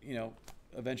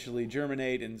 eventually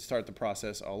germinate and start the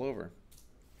process all over.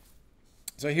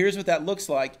 So here's what that looks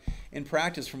like in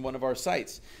practice from one of our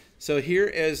sites. So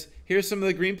here's some of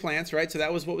the green plants, right? So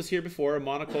that was what was here before, a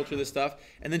monoculture of this stuff.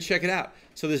 And then check it out.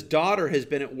 So this daughter has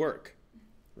been at work,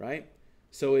 right?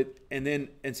 So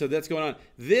so that's going on.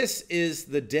 This is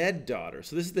the dead daughter.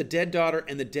 So this is the dead daughter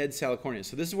and the dead Salicornia.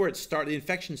 So this is where it started. The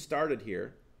infection started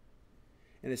here,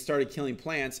 and it started killing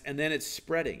plants, and then it's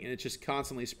spreading, and it's just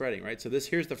constantly spreading, right? So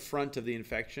here's the front of the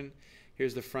infection.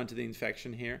 Here's the front of the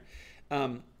infection here,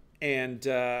 and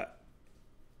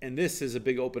this is a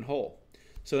big open hole.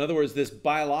 So in other words, this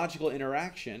biological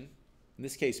interaction, in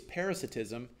this case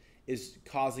parasitism, is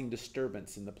causing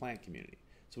disturbance in the plant community.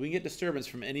 So we can get disturbance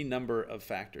from any number of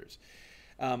factors.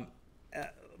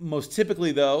 Most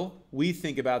typically, though, we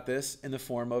think about this in the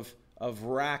form of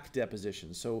rack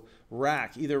deposition. So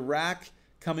either rack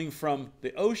coming from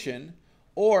the ocean,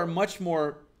 or much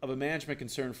more of a management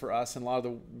concern for us, and a lot of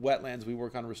the wetlands we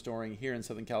work on restoring here in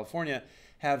Southern California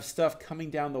have stuff coming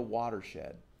down the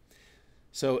watershed.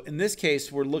 So in this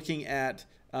case, we're looking at,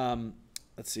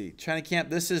 let's see, China Camp.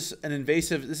 This is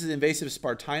invasive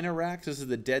Spartina rack. This is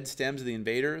the dead stems of the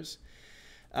invaders.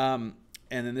 And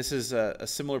then this is a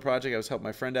similar project. I was helping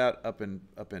my friend out up in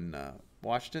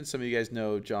Washington. Some of you guys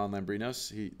know John Lambrinos.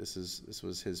 This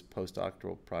was his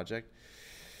postdoctoral project.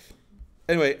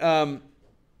 Anyway,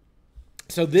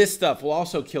 so this stuff will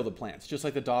also kill the plants, just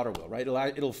like the daughter will, right?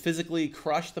 It'll physically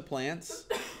crush the plants.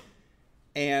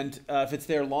 And if it's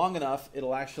there long enough,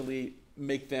 it'll actually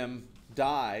make them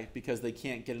die because they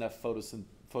can't get enough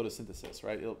photosynthesis,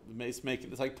 right?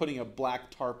 It's like putting a black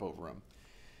tarp over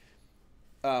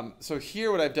them. So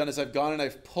here what I've done is I've gone and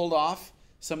I've pulled off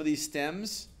some of these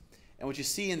stems, and what you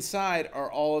see inside are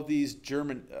all these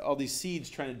seeds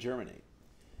trying to germinate.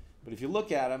 But if you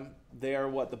look at them, they are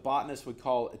what the botanists would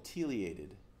call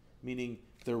ateliated, meaning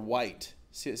they're white.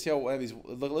 See how I have these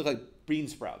look like bean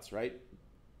sprouts, right?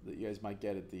 That you guys might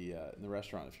get at in the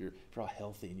restaurant if you're all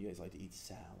healthy and you guys like to eat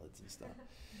salads and stuff.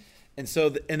 And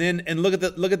so and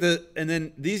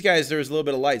then these guys, there's a little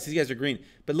bit of light. So these guys are green,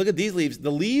 but look at these leaves.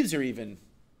 The leaves are even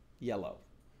yellow.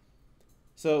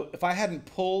 So if I hadn't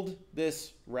pulled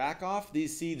this rack off,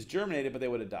 these seeds germinated, but they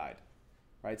would have died,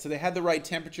 right? So they had the right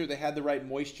temperature, they had the right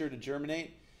moisture to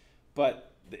germinate,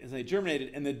 but they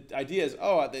germinated. And the idea is,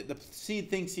 the seed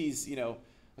thinks he's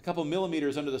a couple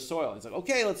millimeters under the soil. It's like,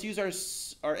 okay, let's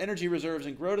use our energy reserves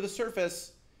and grow to the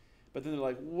surface. But then they're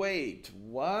like, wait,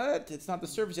 what? It's not the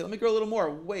surface yet. Let me grow a little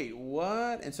more. Wait,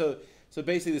 what? And so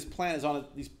basically this plant is on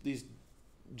these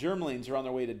germlings are on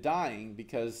their way to dying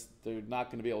because they're not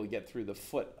going to be able to get through the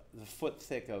foot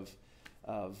thick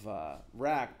of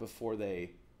rack before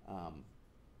they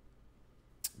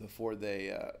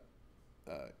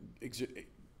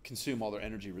consume all their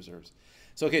energy reserves.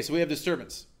 So we have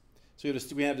disturbance. So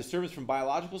we have disturbance from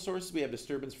biological sources, we have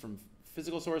disturbance from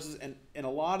physical sources, and a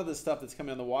lot of the stuff that's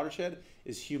coming on the watershed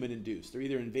is human-induced. They're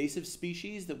either invasive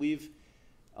species that we've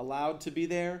allowed to be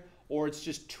there, or it's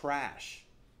just trash.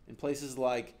 In places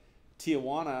like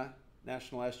Tijuana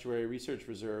National Estuary Research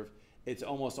Reserve, it's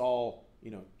almost all,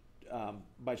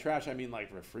 by trash I mean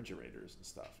like refrigerators and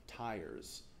stuff,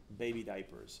 tires, baby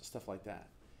diapers, stuff like that.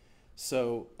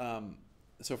 So from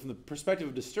the perspective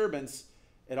of disturbance,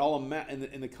 it all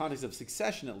in the context of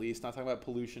succession, at least, not talking about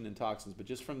pollution and toxins, but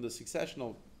just from the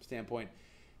successional standpoint,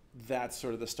 that's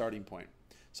sort of the starting point.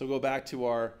 So we'll go back to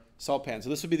our salt pan. So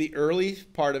this would be the early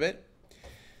part of it.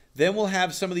 Then we'll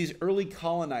have some of these early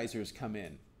colonizers come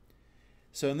in.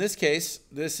 So in this case,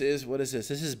 what is this?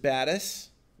 This is Batis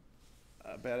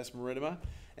marittima.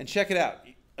 And check it out.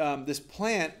 This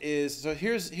plant is, so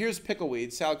here's pickleweed,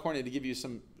 Salicornia, to give you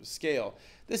some scale.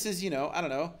 This is, I don't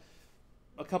know,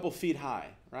 a couple feet high,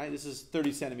 right? This is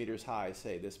 30 centimeters high,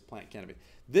 say, this plant canopy.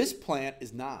 This plant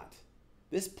is not.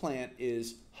 This plant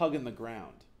is hugging the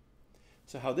ground.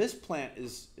 So how this plant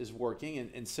is working,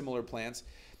 and similar plants,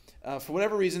 for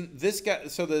whatever reason,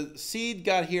 so the seed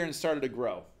got here and started to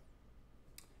grow.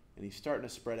 And he's starting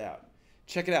to spread out.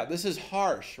 Check it out. This is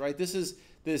harsh, right? This is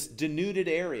this denuded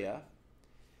area.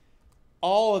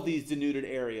 all of these denuded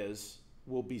areas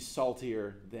will be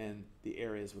saltier than the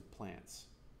areas with plants,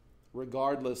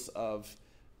 regardless of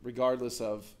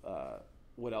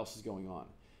what else is going on.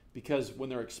 Because when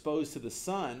they're exposed to the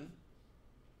sun,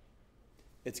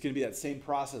 it's going to be that same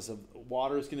process of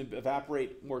water is going to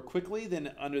evaporate more quickly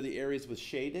than under the areas with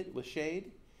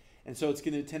shade. And so it's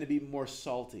going to tend to be more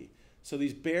salty. So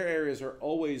these bare areas are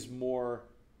always more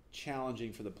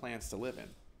challenging for the plants to live in.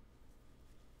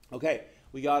 Okay,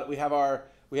 we have our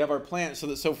plant.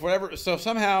 So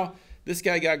somehow this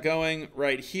guy got going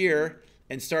right here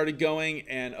and started going,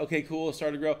 and okay, cool, it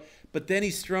started to grow. But then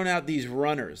he's thrown out these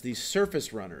runners, these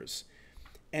surface runners,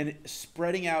 and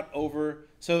spreading out over.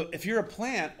 So if you're a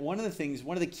plant, one of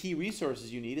the key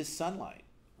resources you need is sunlight,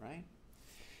 right?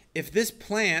 If this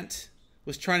plant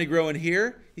was trying to grow in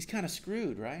here, he's kind of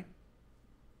screwed, right?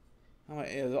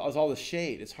 It's all the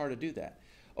shade. It's hard to do that.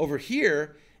 Over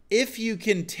here, if you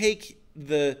can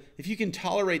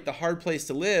tolerate the hard place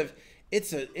to live,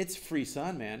 it's free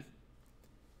sun, man.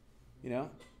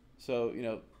 So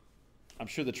I'm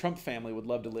sure the Trump family would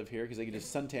love to live here because they can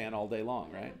just suntan all day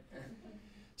long, right?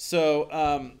 So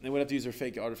they wouldn't have to use their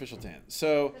fake artificial tan.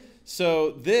 So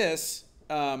this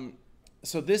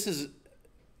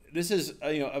is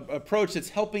an approach that's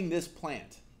helping this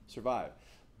plant survive,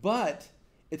 but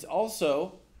it's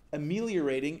also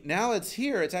ameliorating. Now it's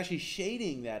here. It's actually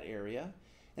shading that area,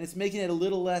 and it's making it a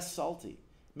little less salty,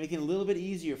 making it a little bit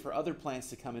easier for other plants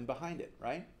to come in behind it,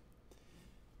 right?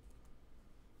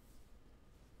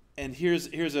 And here's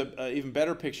a even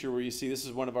better picture where you see this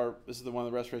is one of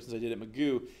the restorations I did at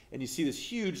Magoo, and you see this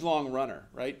huge long runner,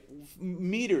 right,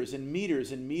 meters and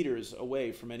meters and meters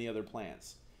away from any other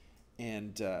plants,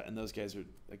 and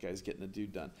that guy's getting the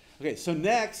dude done. Okay, so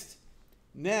next,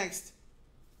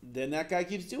 then that guy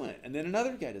keeps doing it, and then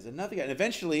another guy does, another guy, and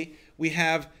eventually we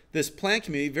have this plant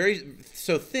community very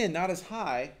so thin, not as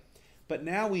high, but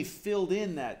now we've filled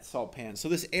in that salt pan. So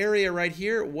this area right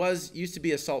here used to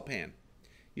be a salt pan.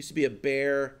 Used to be a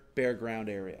bare ground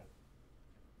area.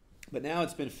 But now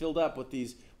it's been filled up with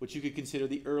these, what you could consider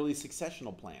the early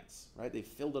successional plants, right? They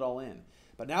filled it all in.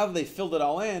 But now that they filled it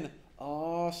all in,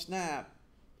 oh snap,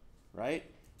 right?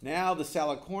 Now the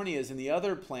salicornias and the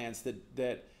other plants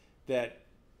that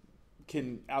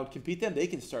can outcompete them, they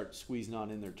can start squeezing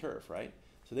on in their turf, right?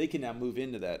 So they can now move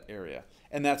into that area.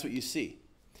 And that's what you see.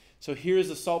 So here's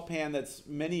a salt pan that's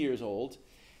many years old.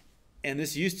 And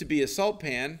this used to be a salt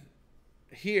pan.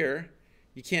 Here,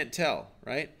 you can't tell,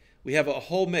 right? We have a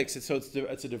whole mix. It's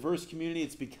a diverse community.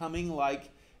 It's becoming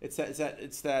like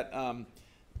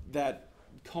that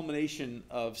culmination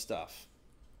of stuff.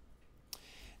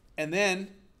 And then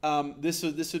this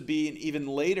would be even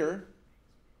later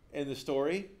in the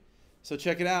story. So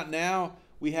check it out. Now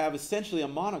we have essentially a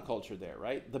monoculture there,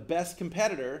 right? The best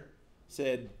competitor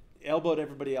elbowed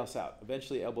everybody else out.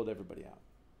 Eventually, elbowed everybody out.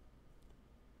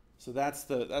 So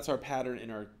that's our pattern in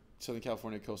our Southern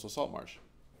California coastal salt marsh.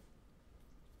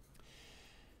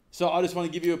 So I just want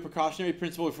to give you a precautionary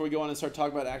principle before we go on and start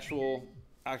talking about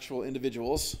actual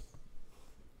individuals.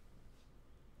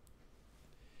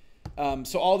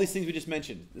 So all these things we just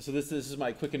mentioned. So this is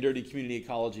my quick and dirty community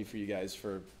ecology for you guys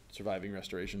for surviving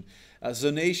restoration.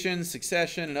 Zonation,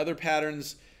 succession, and other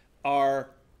patterns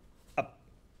are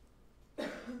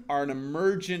an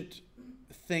emergent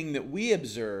thing that we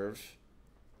observe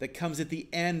that comes at the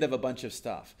end of a bunch of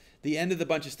stuff. The end of the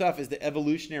bunch of stuff is the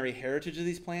evolutionary heritage of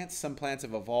these plants. Some plants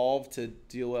have evolved to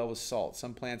deal well with salt.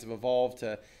 Some plants have evolved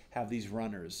to have these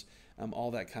runners,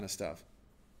 all that kind of stuff.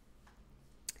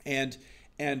 And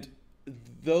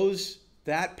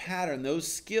that pattern,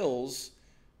 those skills,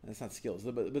 that's not skills,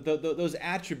 but those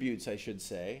attributes, I should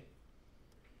say,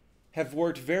 have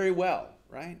worked very well,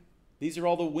 right? These are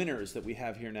all the winners that we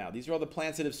have here now. These are all the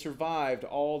plants that have survived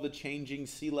all the changing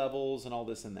sea levels and all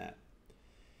this and that.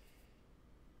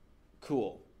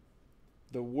 Cool.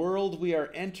 The world we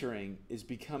are entering is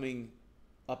becoming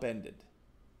upended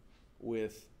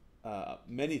with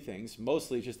many things,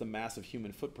 mostly just the massive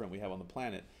human footprint we have on the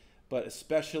planet, but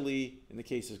especially in the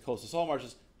case of coastal salt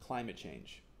marshes, climate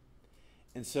change.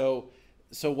 And so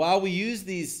while we use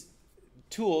these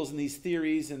tools and these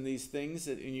theories and these things,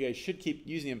 and you guys should keep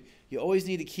using them, you always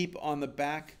need to keep on the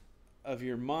back of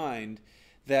your mind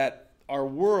that our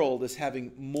world is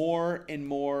having more and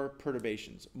more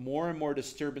perturbations, more and more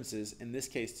disturbances, in this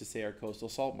case to say our coastal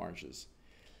salt marshes.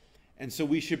 And so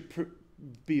we should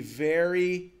be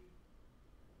very,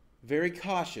 very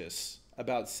cautious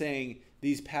about saying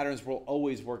these patterns will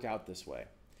always work out this way.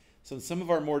 So in some of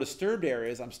our more disturbed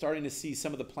areas, I'm starting to see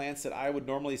some of the plants that I would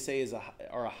normally say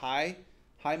are a high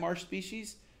marsh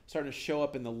species starting to show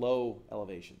up in the low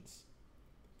elevations.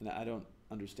 And I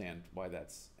understand why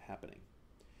that's happening.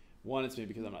 One, it's maybe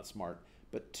because I'm not smart,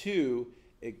 but two,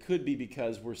 it could be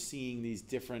because we're seeing these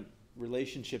different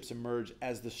relationships emerge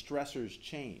as the stressors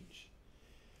change.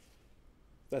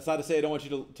 That's not to say I don't want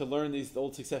you to learn these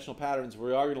old successional patterns.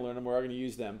 We are going to learn them. We are going to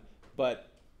use them. But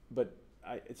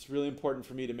it's really important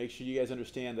for me to make sure you guys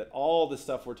understand that all the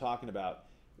stuff we're talking about,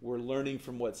 we're learning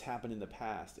from what's happened in the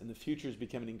past, and the future is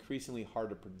becoming increasingly hard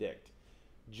to predict.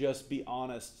 Just be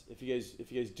honest. If you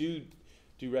guys do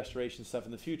restoration stuff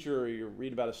in the future, or you're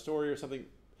reading about a story or something,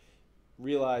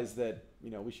 realize that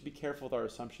we should be careful with our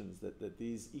assumptions that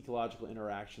these ecological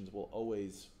interactions will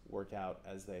always work out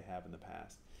as they have in the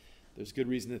past. There's good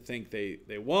reason to think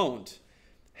they won't.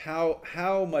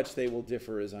 How much they will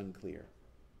differ is unclear.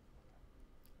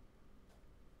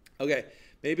 Okay,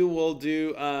 maybe we'll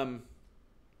do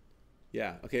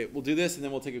we'll do this and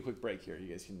then we'll take a quick break here. You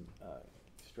guys can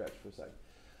stretch for a second.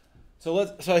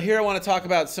 So here I want to talk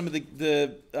about some of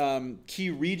the key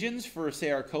regions for,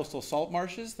 say, our coastal salt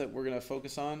marshes that we're going to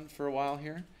focus on for a while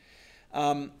here.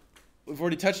 We've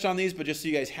already touched on these, but just so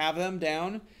you guys have them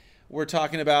down, we're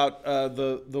talking about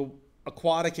the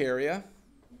aquatic area,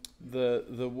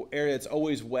 the area that's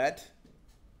always wet,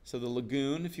 so the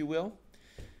lagoon, if you will.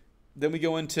 Then we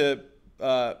go into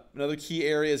another key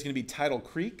area is going to be tidal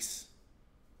creeks.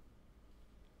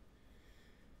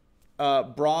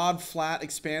 Broad, flat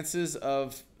expanses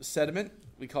of sediment,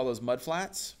 we call those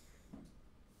mudflats.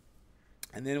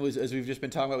 And then as we've just been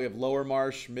talking about, we have lower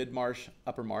marsh, mid-marsh,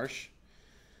 upper marsh.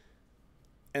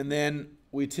 And then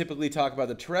we typically talk about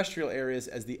the terrestrial areas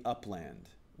as the upland.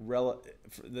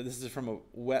 This is from a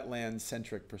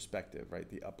wetland-centric perspective, right?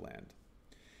 The upland.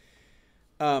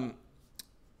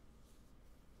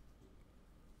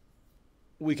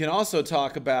 We can also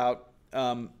talk about,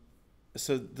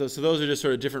 so those are just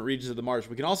sort of different regions of the marsh.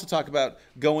 We can also talk about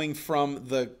going from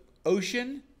the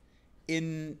ocean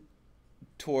in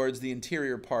towards the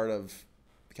interior part of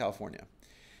California.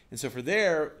 And so for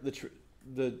there,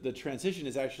 the transition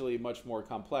is actually much more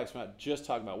complex. We're not just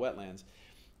talking about wetlands.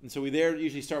 And so we there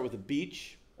usually start with the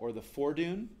beach or the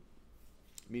foredune,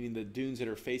 meaning the dunes that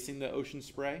are facing the ocean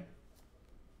spray.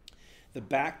 The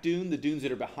back dune, the dunes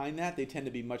that are behind that, they tend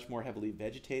to be much more heavily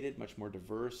vegetated, much more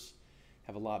diverse,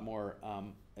 have a lot more,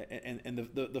 and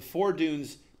the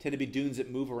foredunes tend to be dunes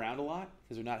that move around a lot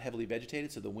because they're not heavily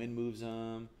vegetated, so the wind moves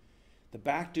them. The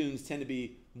back dunes tend to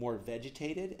be more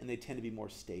vegetated, and they tend to be more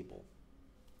stable.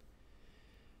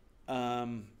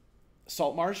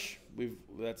 Salt marsh,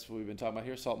 that's what we've been talking about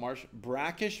here, salt marsh.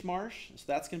 Brackish marsh, so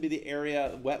that's going to be the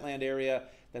area, wetland area,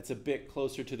 that's a bit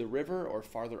closer to the river or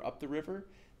farther up the river.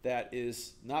 That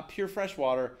is not pure fresh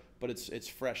water, but it's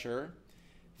fresher.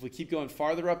 If we keep going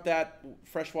farther up that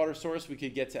freshwater source, we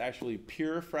could get to actually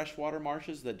pure freshwater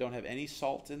marshes that don't have any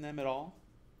salt in them at all,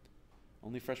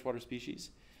 only freshwater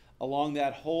species. Along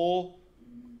that whole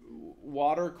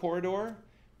water corridor,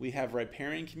 we have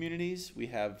riparian communities. We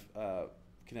have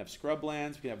can have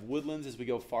scrublands. We can have woodlands as we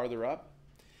go farther up.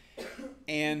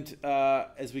 And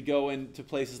as we go into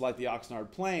places like the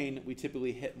Oxnard Plain, we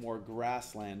typically hit more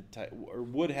grassland, or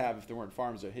would have if there weren't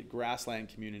farms, that hit grassland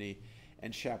community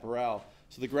and chaparral.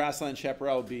 So the grassland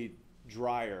chaparral would be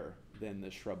drier than the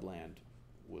shrubland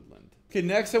woodland. Okay,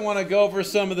 next I want to go over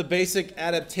some of the basic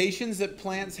adaptations that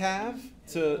plants have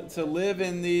to live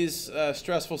in these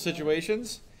stressful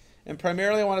situations. And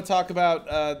primarily I want to talk about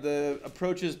the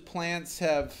approaches plants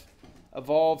have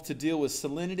evolved to deal with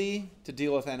salinity, to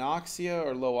deal with anoxia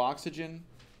or low oxygen,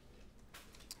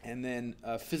 and then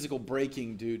physical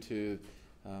breaking due to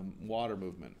water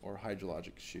movement or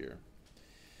hydrologic shear.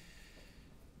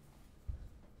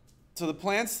 So the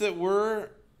plants that we're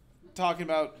talking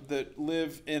about that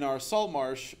live in our salt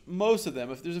marsh, most of them,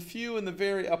 if there's a few in the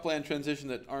very upland transition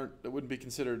that wouldn't be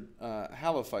considered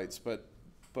halophytes, but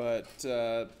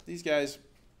these guys,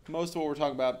 most of what we're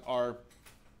talking about are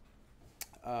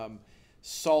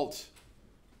salt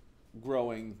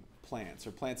growing plants,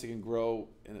 or plants that can grow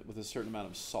with a certain amount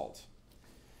of salt.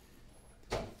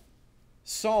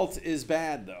 Salt is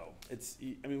bad though.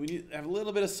 When you have a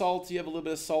little bit of salt, you have a little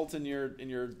bit of salt in your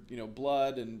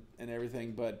blood and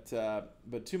everything, but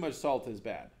too much salt is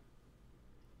bad.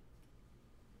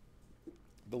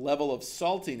 The level of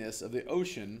saltiness of the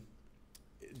ocean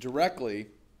directly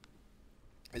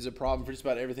is a problem for just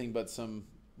about everything but some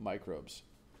microbes.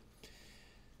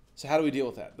 So how do we deal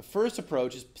with that? The first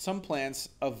approach is some plants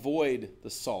avoid the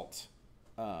salt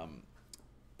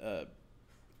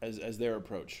as their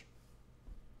approach.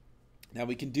 Now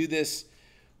we can do this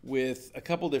with a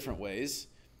couple different ways.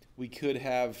 We could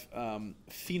have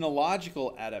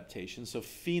phenological adaptation. So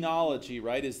phenology,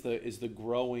 right, is the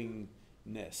growingness.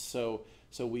 So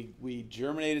So we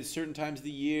germinate at certain times of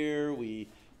the year. We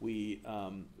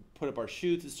put up our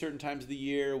shoots at certain times of the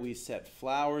year. We set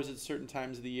flowers at certain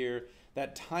times of the year.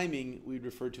 That timing we'd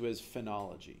refer to as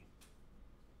phenology.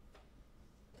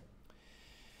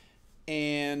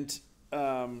 And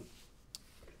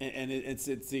it's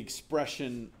the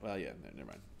expression. Well, yeah, never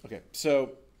mind. Okay,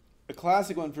 so a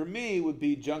classic one for me would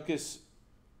be Juncus.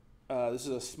 This is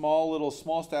a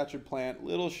small statured plant,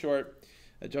 little short,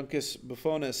 a Juncus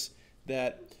buffonus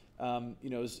that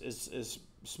is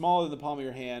smaller than the palm of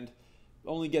your hand,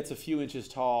 only gets a few inches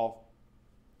tall,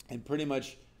 and pretty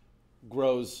much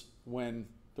grows when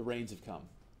the rains have come,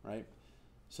 right?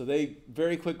 So they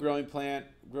very quick growing plant,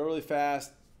 grow really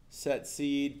fast, set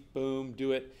seed, boom,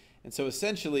 do it. And so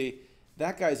essentially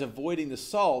that guy's avoiding the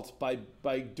salt by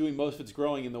doing most of its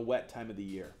growing in the wet time of the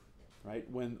year, right?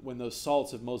 When those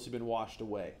salts have mostly been washed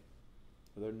away.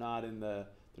 They're not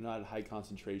at high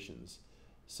concentrations.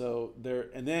 So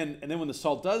and then when the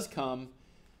salt does come,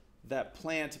 that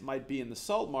plant might be in the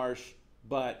salt marsh,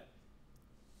 but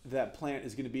that plant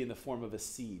is going to be in the form of a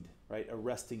seed, right? A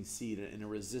resting seed in a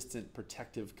resistant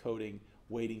protective coating,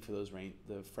 waiting for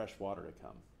the fresh water to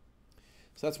come.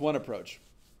 So that's one approach.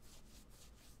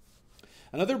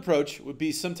 Another approach would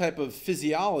be some type of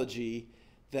physiology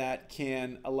that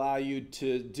can allow you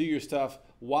to do your stuff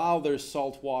while there's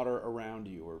salt water around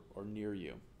you or near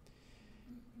you.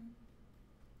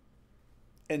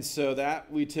 And so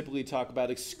that we typically talk about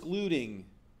excluding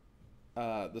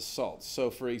the salts. So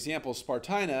for example,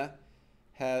 Spartina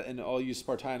and I'll use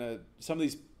Spartina. Some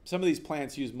of these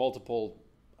plants use multiple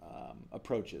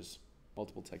approaches,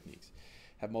 multiple techniques,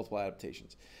 have multiple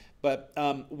adaptations. But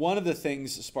one of the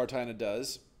things Spartina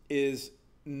does is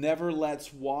never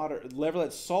lets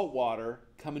salt water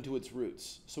come into its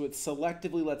roots. So it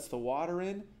selectively lets the water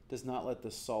in, does not let the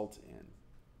salt in.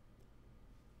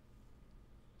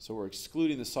 So we're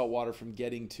excluding the salt water from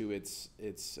getting to its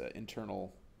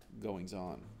internal goings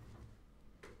on.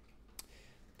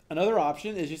 Another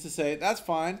option is just to say, that's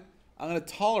fine. I'm going to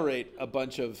tolerate a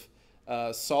bunch of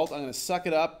salt. I'm going to suck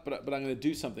it up, but I'm going to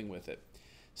do something with it.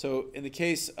 So in the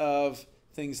case of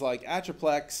things like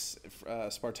Atroplex,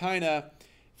 Spartina,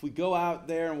 if we go out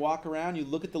there and walk around, you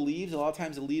look at the leaves, a lot of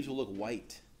times the leaves will look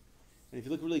white. And if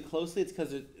you look really closely, it's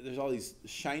because there's all these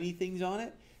shiny things on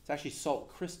it. It's actually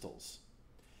salt crystals.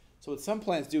 So what some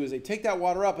plants do is they take that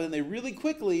water up and then they really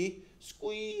quickly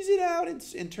squeeze it out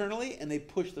internally and they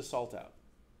push the salt out.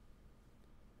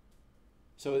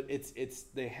 So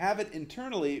they have it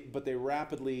internally, but they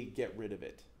rapidly get rid of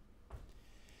it.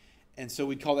 And so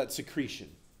we'd call that secretion.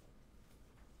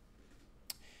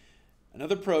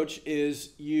 Another approach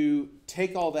is you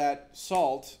take all that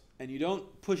salt and you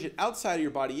don't push it outside of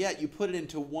your body yet. You put it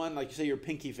into one, like you say, your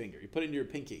pinky finger. You put it into your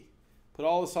pinky. Put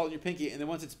all the salt in your pinky, and then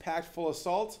once it's packed full of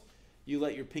salt, you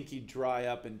let your pinky dry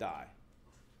up and die.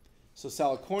 So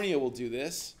Salicornia will do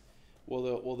this.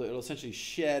 It'll essentially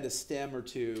shed a stem or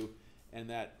two, and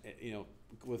that,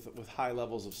 with high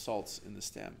levels of salts in the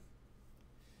stem.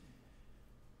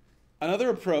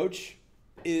 Another approach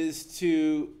is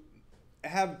to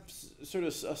have sort of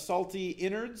a salty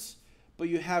innards, but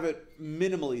you have it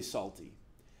minimally salty.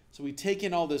 So we take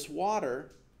in all this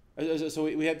water. So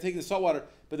we have taken the salt water,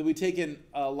 but then we take in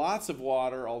lots of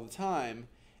water all the time,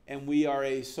 and we are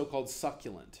a so-called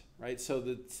succulent, right? So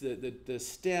the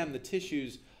stem, the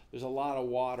tissues, there's a lot of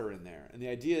water in there. And the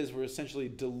idea is we're essentially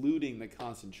diluting the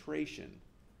concentration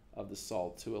of the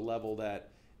salt to a level that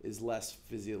is less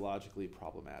physiologically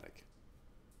problematic.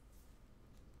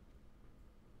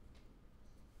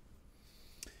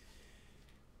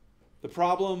 The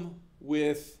problem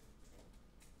with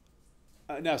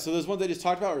so those ones I just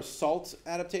talked about are salt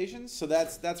adaptations. So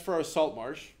that's for our salt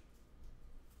marsh.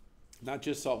 Not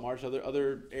just salt marsh.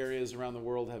 Other areas around the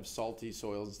world have salty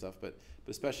soils and stuff, but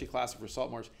especially classic for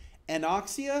salt marsh.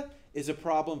 Anoxia is a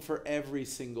problem for every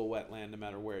single wetland, no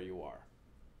matter where you are.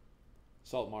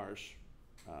 Salt marsh,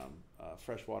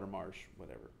 freshwater marsh,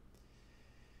 whatever.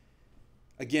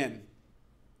 Again,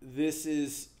 this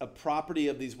is a property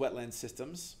of these wetland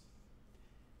systems.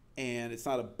 And it's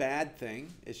not a bad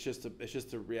thing. It's just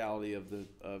a reality of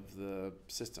the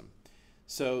system.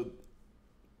 So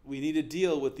we need to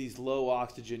deal with these low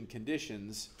oxygen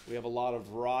conditions. We have a lot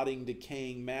of rotting,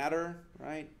 decaying matter,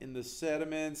 right, in the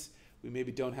sediments. We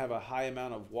maybe don't have a high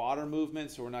amount of water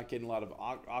movement, so we're not getting a lot of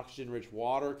oxygen-rich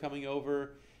water coming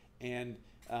over, and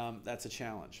that's a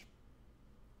challenge.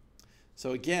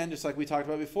 So again, just like we talked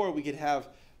about before, we could have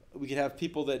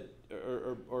people that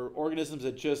or organisms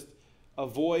that just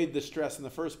avoid the stress in the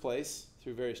first place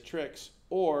through various tricks,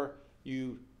 or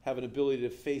you have an ability to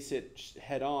face it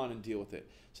head on and deal with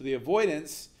it. So the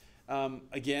avoidance,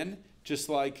 again, just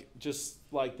like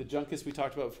the juncus we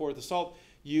talked about before with the salt,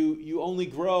 you only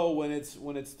grow when it's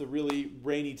the really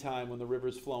rainy time, when the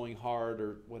river's flowing hard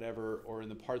or whatever, or in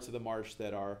the parts of the marsh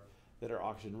that are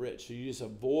oxygen rich. So you just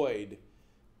avoid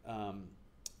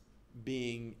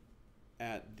being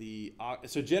at the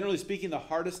so generally speaking, the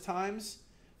hardest times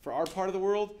for our part of the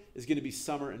world is going to be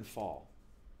summer and fall.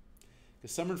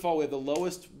 Because summer and fall, we have the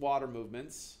lowest water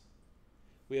movements.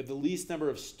 We have the least number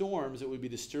of storms that would be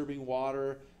disturbing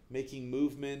water, making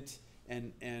movement,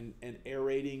 and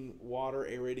aerating water,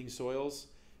 aerating soils.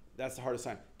 That's the hardest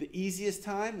time. The easiest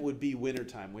time would be winter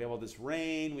time. We have all this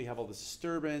rain, we have all this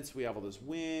disturbance, we have all this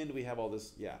wind, we have all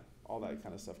this, all that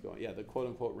kind of stuff going. Yeah, the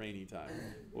quote-unquote rainy time.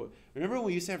 Remember when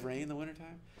we used to have rain in the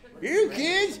wintertime? You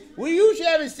kids, we used to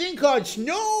have this thing called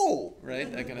snow,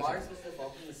 right? That kind of Water's stuff. supposed to fall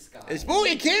from the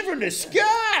sky. It came from the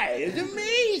sky. It's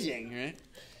amazing,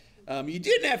 right? You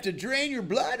didn't have to drain your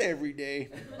blood every day.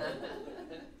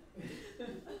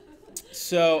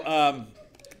 So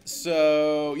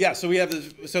we have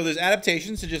this. So there's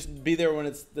adaptations to just be there when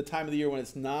it's the time of the year when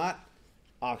it's not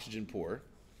oxygen poor,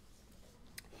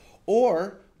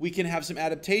 or we can have some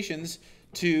adaptations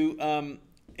to.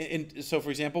 So, for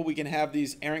example, we can have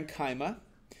these erenchyma,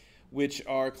 which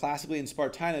are classically in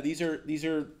Spartina. These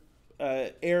are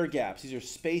air gaps. These are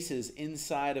spaces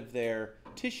inside of their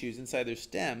tissues, inside their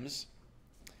stems,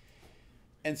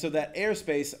 and so that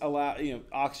airspace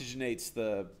oxygenates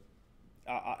the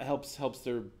helps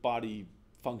their body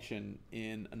function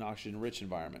in an oxygen-rich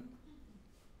environment.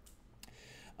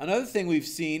 Another thing we've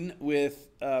seen with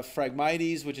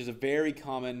Phragmites, which is a very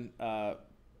common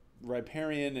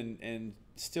riparian and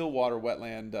still water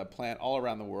wetland plant all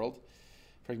around the world,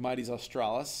 Phragmites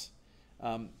australis,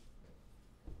 and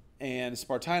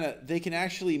Spartina, they can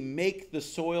actually make the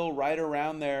soil right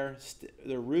around their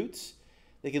roots.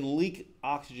 They can leak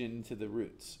oxygen into the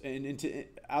roots and into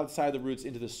outside the roots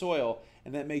into the soil,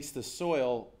 and that makes the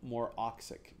soil more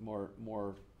oxic,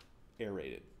 more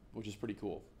aerated, which is pretty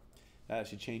cool. That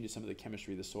actually changes some of the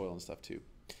chemistry of the soil and stuff too.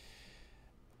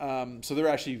 So they're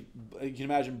actually, you can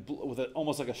imagine with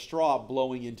almost like a straw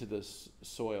blowing into the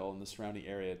soil in the surrounding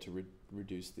area to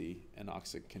reduce the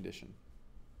anoxic condition.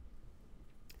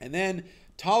 And then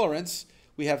tolerance,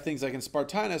 we have things like in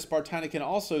Spartina. Spartina can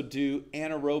also do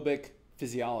anaerobic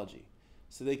physiology.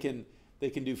 So they can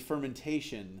do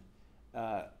fermentation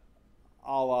a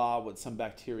la what some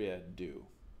bacteria do.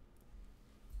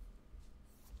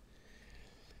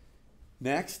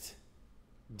 Next,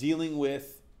 dealing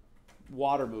with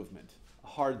water movement, a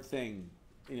hard thing.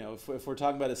 If we're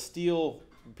talking about a steel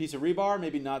piece of rebar,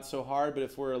 maybe not so hard, but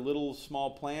if we're a little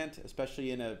small plant, especially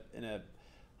in a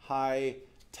high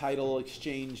tidal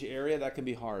exchange area, that can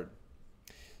be hard.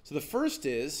 So the first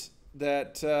is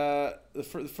that the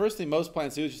first thing most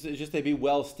plants do is just they be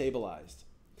well stabilized.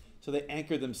 So they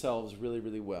anchor themselves really,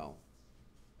 really well.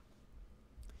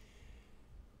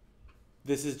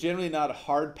 This is generally not a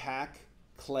hard pack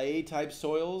clay type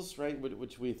soils, right,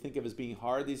 which we think of as being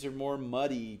hard. These are more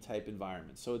muddy type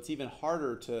environments. So it's even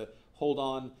harder to hold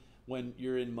on when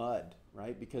you're in mud,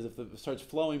 right? Because if it starts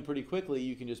flowing pretty quickly,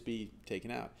 you can just be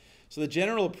taken out. So the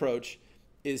general approach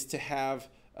is to have,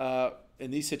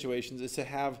 in these situations, is to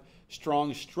have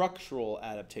strong structural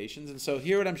adaptations. And so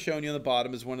here what I'm showing you on the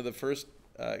bottom is one of the first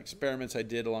experiments I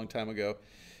did a long time ago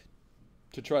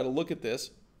to try to look at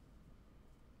this.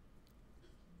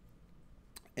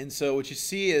 And so what you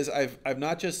see is I've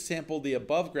not just sampled the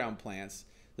above ground plants.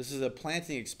 This is a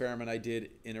planting experiment I did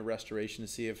in a restoration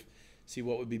to see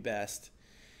what would be best.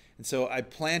 And so I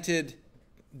planted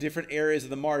different areas of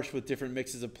the marsh with different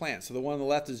mixes of plants. So the one on the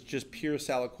left is just pure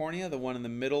Salicornia. The one in the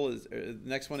middle is the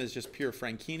next one is just pure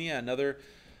Frankinia, another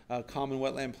common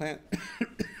wetland plant,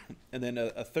 and then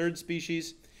a third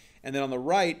species. And then on the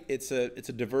right, it's a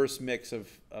diverse mix of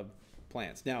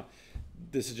plants. Now,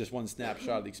 this is just one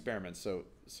snapshot of the experiment, so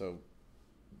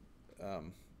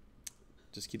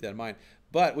just keep that in mind.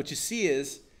 But what you see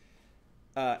is,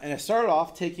 and I started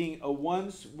off taking a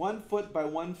 1 foot by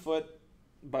 1 foot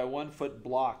by 1 foot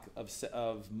block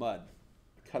of mud,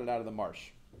 cut it out of the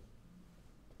marsh.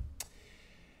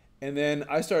 And then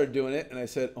I started doing it, and I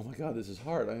said, oh my God, this is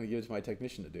hard. I'm going to give it to my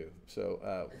technician to do.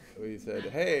 So we said,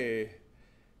 hey,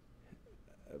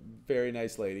 very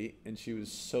nice lady, and she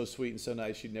was so sweet and so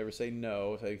nice, she'd never say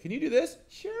no. So I said, can you do this?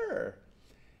 Sure.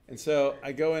 And so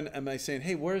I go in, and I'm saying,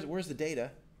 hey, where's the data?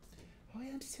 Oh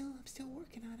yeah, I'm still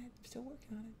working on it.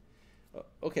 Oh,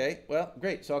 okay, well,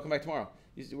 great. So I'll come back tomorrow.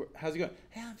 How's it going?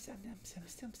 Hey, I'm still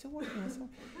working on it.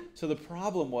 So the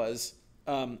problem was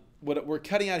what we're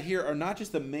cutting out here are not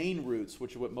just the main roots,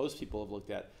 which are what most people have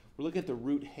looked at. We're looking at the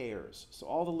root hairs. So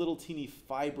all the little teeny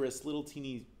fibrous, little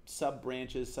teeny sub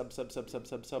branches,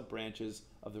 sub branches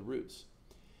of the roots.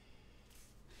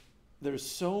 There's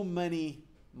so many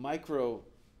micro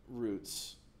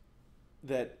roots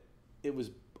that it was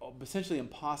essentially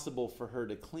impossible for her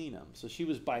to clean them. So she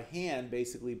was by hand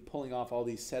basically pulling off all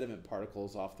these sediment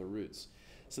particles off the roots.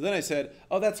 So then I said,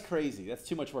 oh, that's crazy. That's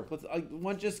too much work.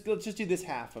 Let's just do this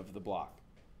half of the block.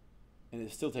 And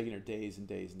it's still taking her days and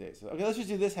days and days. So, okay, let's just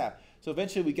do this half. So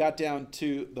eventually we got down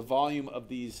to the volume of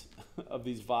these of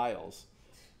these vials.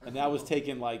 And that was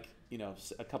taking like,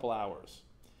 a couple hours.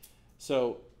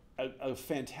 So a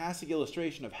fantastic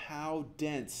illustration of how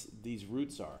dense these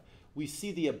roots are. We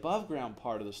see the above ground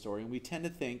part of the story, and we tend to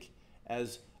think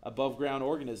as above ground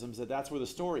organisms that that's where the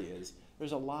story is.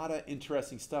 There's a lot of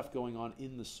interesting stuff going on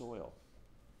in the soil.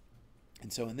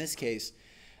 And so in this case,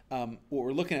 what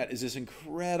we're looking at is this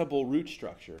incredible root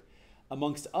structure.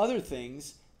 Amongst other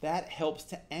things, that helps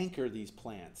to anchor these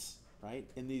plants, right?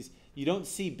 In these, you don't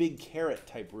see big carrot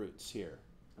type roots here,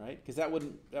 right? Because that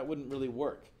wouldn't really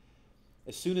work.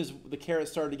 As soon as the carrot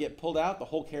started to get pulled out, the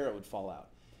whole carrot would fall out.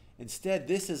 Instead,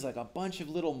 this is like a bunch of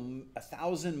little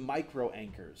 1,000 micro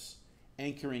anchors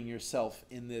anchoring yourself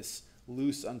in this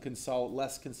loose,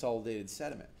 less consolidated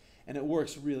sediment. And it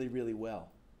works really, really well.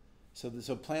 So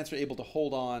plants are able to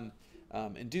hold on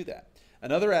and do that.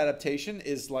 Another adaptation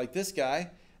is like this guy.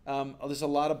 There's a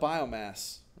lot of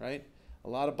biomass, right? A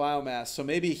lot of biomass. So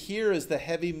maybe here is the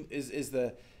heavy, is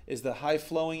the high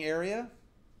flowing area.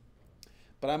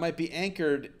 But I might be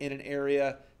anchored in an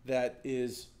area that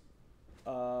is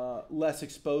less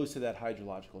exposed to that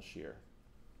hydrological shear.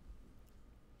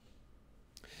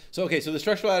 So so the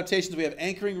structural adaptations, we have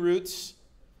anchoring roots,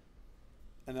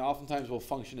 and they oftentimes will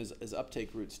function as uptake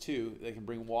roots too. They can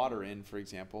bring water in, for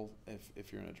example,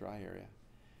 if you're in a dry area.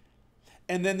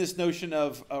 And then this notion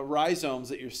of rhizomes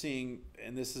that you're seeing,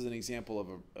 and this is an example of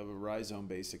a rhizome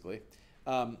basically,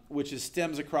 which is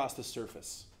stems across the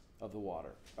surface of the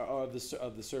water, or of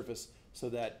the surface, so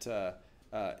that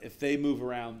if they move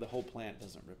around, the whole plant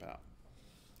doesn't rip out.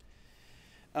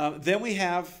 Then we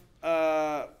have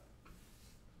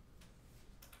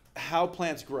how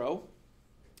plants grow.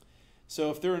 So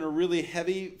if they're in a really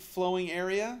heavy flowing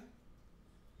area,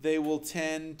 they will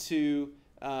tend to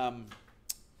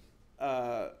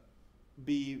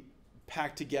be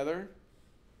packed together.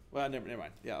 Well, never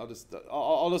mind. Yeah,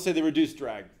 I'll just say they reduce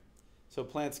drag. So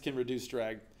plants can reduce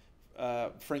drag.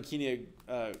 Frankinia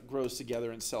grows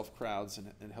together in self crowds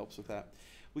and helps with that.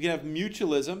 We can have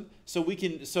mutualism. So you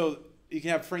can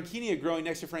have Frankinia growing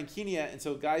next to Frankinia, and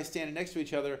so guys standing next to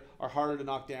each other are harder to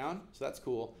knock down. So that's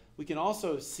cool. We can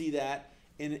also see that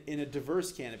in a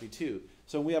diverse canopy too.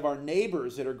 So we have our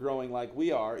neighbors that are growing like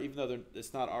we are, even though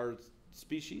it's not our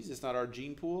species, it's not our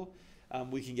gene pool.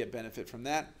 We can get benefit from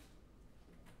that.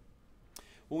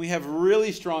 When we have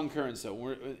really strong currents, though,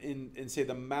 we're in say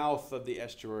the mouth of the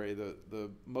estuary, the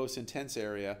most intense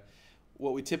area,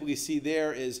 what we typically see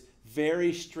there is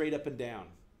very straight up and down,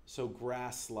 so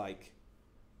grass-like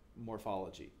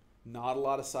morphology. Not a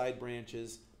lot of side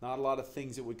branches, not a lot of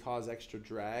things that would cause extra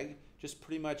drag, just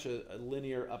pretty much a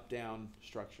linear up-down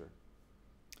structure.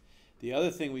 The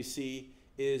other thing we see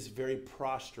is very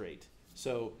prostrate,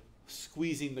 so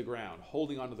squeezing the ground,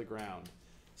 holding onto the ground,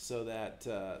 so that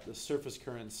the surface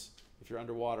currents, if you're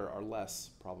underwater, are less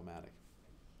problematic.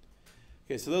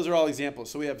 Okay, so those are all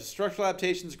examples. So we have structural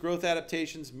adaptations, growth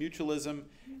adaptations, mutualism,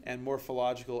 and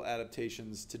morphological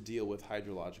adaptations to deal with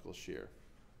hydrological shear.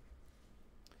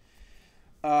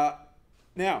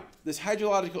 Now, this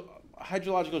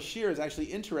hydrological shear is actually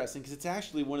interesting because it's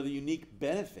actually one of the unique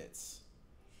benefits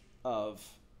of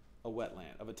a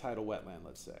wetland, of a tidal wetland,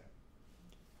 let's say.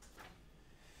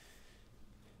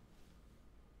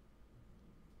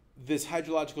 This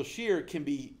hydrological shear can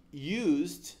be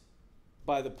used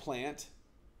by the plant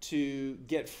to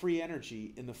get free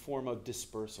energy in the form of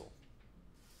dispersal.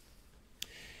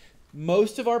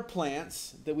 Most of our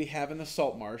plants that we have in the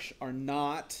salt marsh are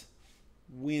not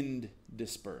wind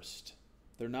dispersed.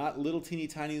 They're not little teeny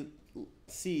tiny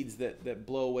seeds that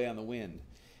blow away on the wind.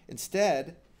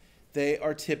 Instead, they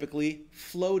are typically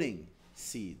floating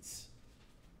seeds.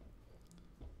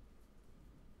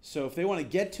 So if they want to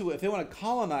get to it, if they want to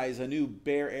colonize a new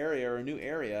bare area or a new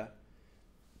area,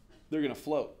 they're going to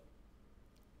float.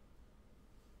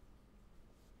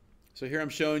 So here I'm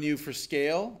showing you for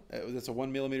scale, that's a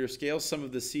 1 millimeter scale, some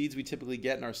of the seeds we typically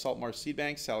get in our salt marsh seed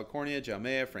banks: Salicornia,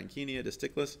 Jaumea, Frankinia,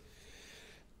 Disticus.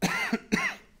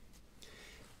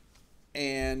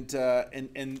 and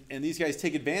these guys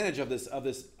take advantage of this,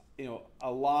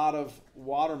 a lot of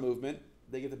water movement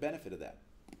they get the benefit of that.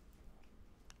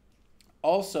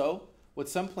 Also, what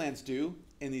some plants do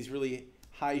in these really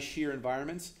high shear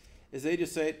environments is they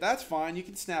just say, that's fine, you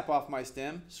can snap off my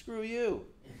stem, screw you.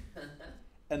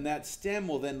 And that stem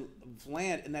will then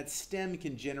land, and that stem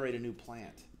can generate a new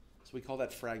plant. So we call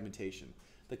that fragmentation.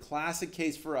 The classic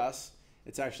case for us,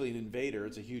 it's actually an invader,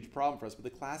 it's a huge problem for us, but the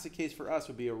classic case for us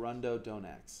would be Arundo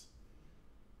donax.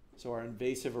 So our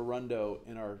invasive Arundo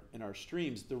in our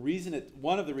streams,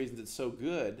 one of the reasons it's so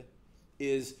good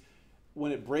is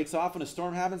when it breaks off, when a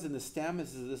storm happens and the stem,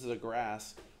 this is a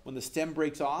grass, when the stem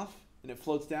breaks off and it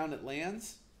floats down, it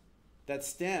lands, that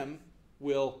stem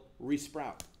will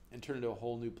resprout and turn into a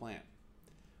whole new plant.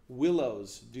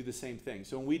 Willows do the same thing.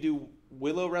 So when we do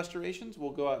willow restorations,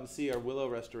 we'll go out and see our willow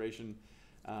restoration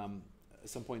at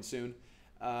some point soon.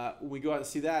 When we go out and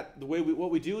see that,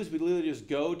 what we do is we literally just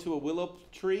go to a willow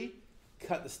tree,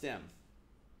 cut the stem,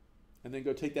 and then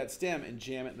go take that stem and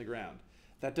jam it in the ground.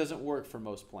 That doesn't work for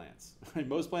most plants.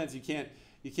 Most plants, you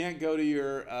can't go to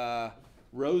your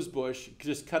rose bush,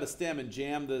 just cut a stem and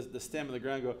jam the stem in the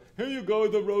ground and go, here you go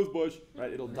with the rose bush,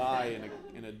 right? It'll die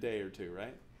in a day or two,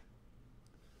 right?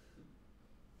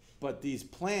 But these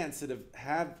plants that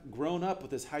have grown up with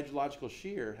this hydrological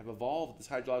shear, have evolved with this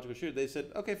hydrological shear, they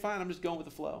said, okay, fine, I'm just going with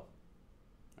the flow,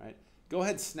 right? Go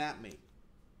ahead, snap me.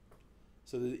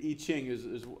 So the I Ching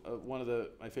is one of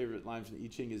my favorite lines from the I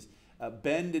Ching is,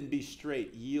 bend and be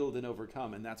straight, yield and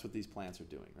overcome, and that's what these plants are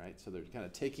doing, right? So they're kind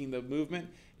of taking the movement,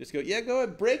 just go, yeah, go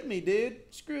ahead, break me, dude,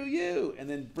 screw you, and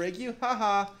then break you,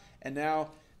 haha, and now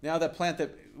that plant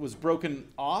that was broken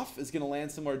off is going to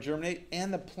land somewhere, germinate,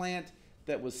 and the plant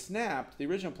that was snapped, the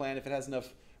original plant, if it has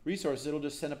enough resources, it'll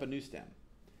just send up a new stem.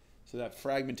 So that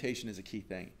fragmentation is a key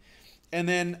thing. And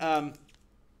then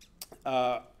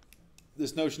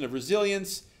this notion of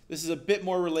resilience, this is a bit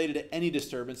more related to any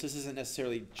disturbance. This isn't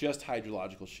necessarily just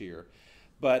hydrological shear,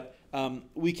 but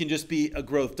we can just be a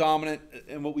growth dominant.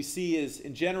 And what we see is,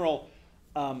 in general,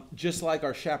 just like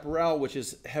our chaparral, which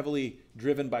is heavily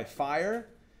driven by fire,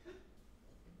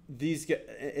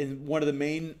 and one of the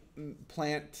main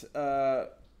plant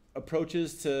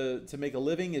approaches to make a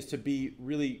living is to be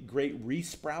really great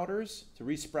resprouters. To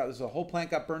resprout, there's a whole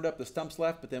plant got burned up, the stump's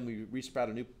left, but then we resprout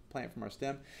a new plant from our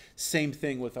stem. Same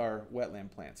thing with our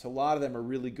wetland plants. So a lot of them are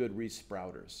really good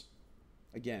resprouters.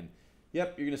 Again,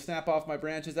 yep, you're going to snap off my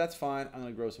branches, that's fine. I'm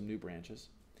going to grow some new branches.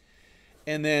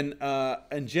 And then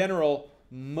in general,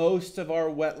 most of our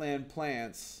wetland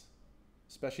plants,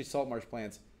 especially salt marsh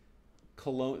plants,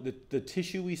 the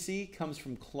tissue we see comes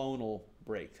from clonal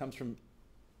break, comes from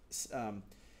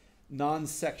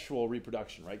non-sexual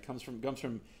reproduction, right? Comes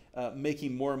from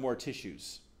making more and more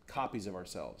tissues, copies of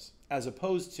ourselves, as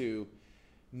opposed to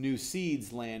new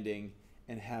seeds landing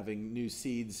and having new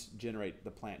seeds generate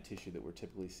the plant tissue that we're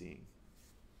typically seeing.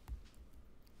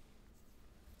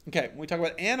 Okay, when we talk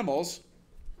about animals,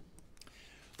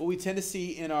 what we tend to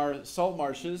see in our salt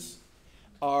marshes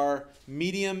are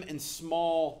medium and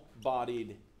small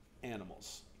bodied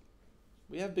animals.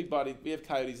 We have big bodied, we have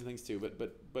coyotes and things too,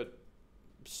 but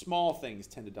small things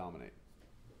tend to dominate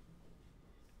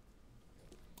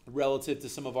relative to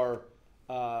some of our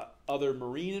other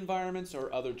marine environments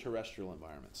or other terrestrial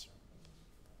environments.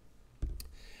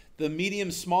 The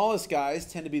medium smallest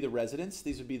guys tend to be the residents.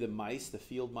 These would be the mice, the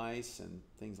field mice and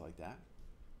things like that.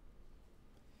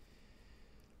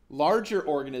 Larger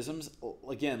organisms,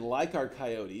 again, like our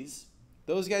coyotes,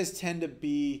 those guys tend to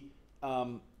be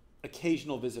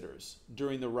occasional visitors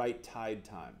during the right tide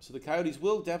time. So the coyotes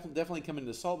will definitely come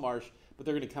into the salt marsh, but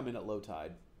they're going to come in at low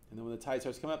tide. And then when the tide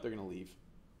starts coming up, they're going to leave.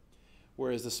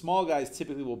 Whereas the small guys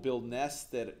typically will build nests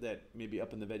that may be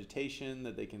up in the vegetation,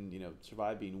 that they can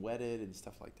survive being wetted and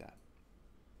stuff like that.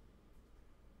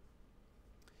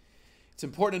 It's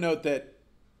important to note that,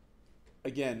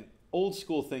 again, old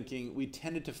school thinking, we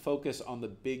tended to focus on the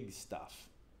big stuff.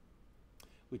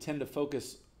 We tended to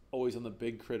focus always on the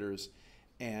big critters,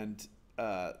 and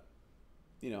that's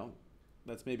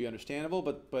maybe understandable,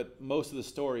 but most of the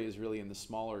story is really in the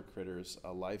smaller critters'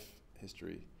 life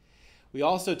history. We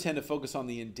also tend to focus on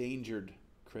the endangered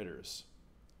critters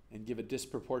and give a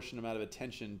disproportionate amount of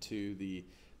attention to the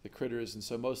critters, and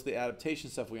so most of the adaptation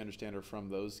stuff we understand are from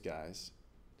those guys.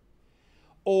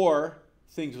 Or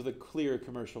things with a clear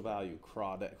commercial value,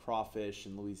 crawfish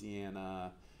in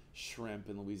Louisiana, shrimp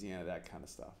in Louisiana, that kind of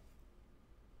stuff.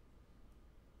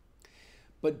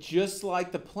 But just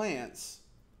like the plants,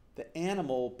 the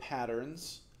animal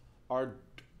patterns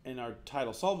in our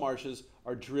tidal salt marshes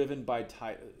are driven by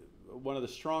one of the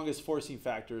strongest forcing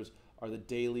factors are the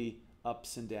daily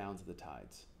ups and downs of the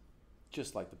tides,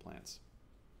 just like the plants.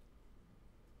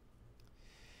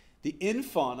 The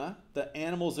infauna, the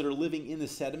animals that are living in the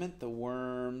sediment, the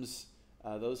worms,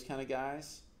 those kind of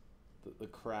guys, the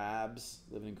crabs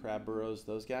living in crab burrows,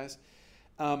 those guys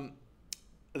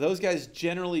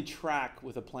generally track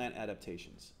with the plant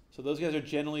adaptations. So those guys are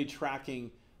generally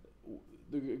tracking,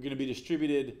 they're going to be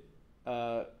distributed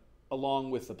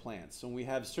along with the plants. So when we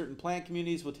have certain plant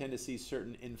communities, we'll tend to see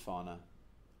certain infauna.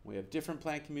 When we have different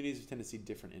plant communities, we tend to see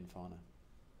different infauna.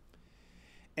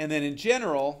 And then in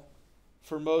general,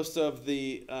 for most of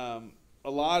the, a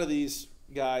lot of these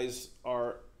guys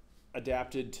are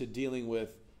adapted to dealing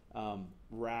with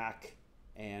rack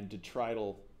and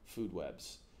detrital food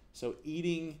webs. So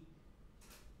eating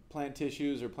plant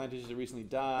tissues or plant tissues that recently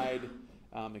died,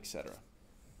 etc.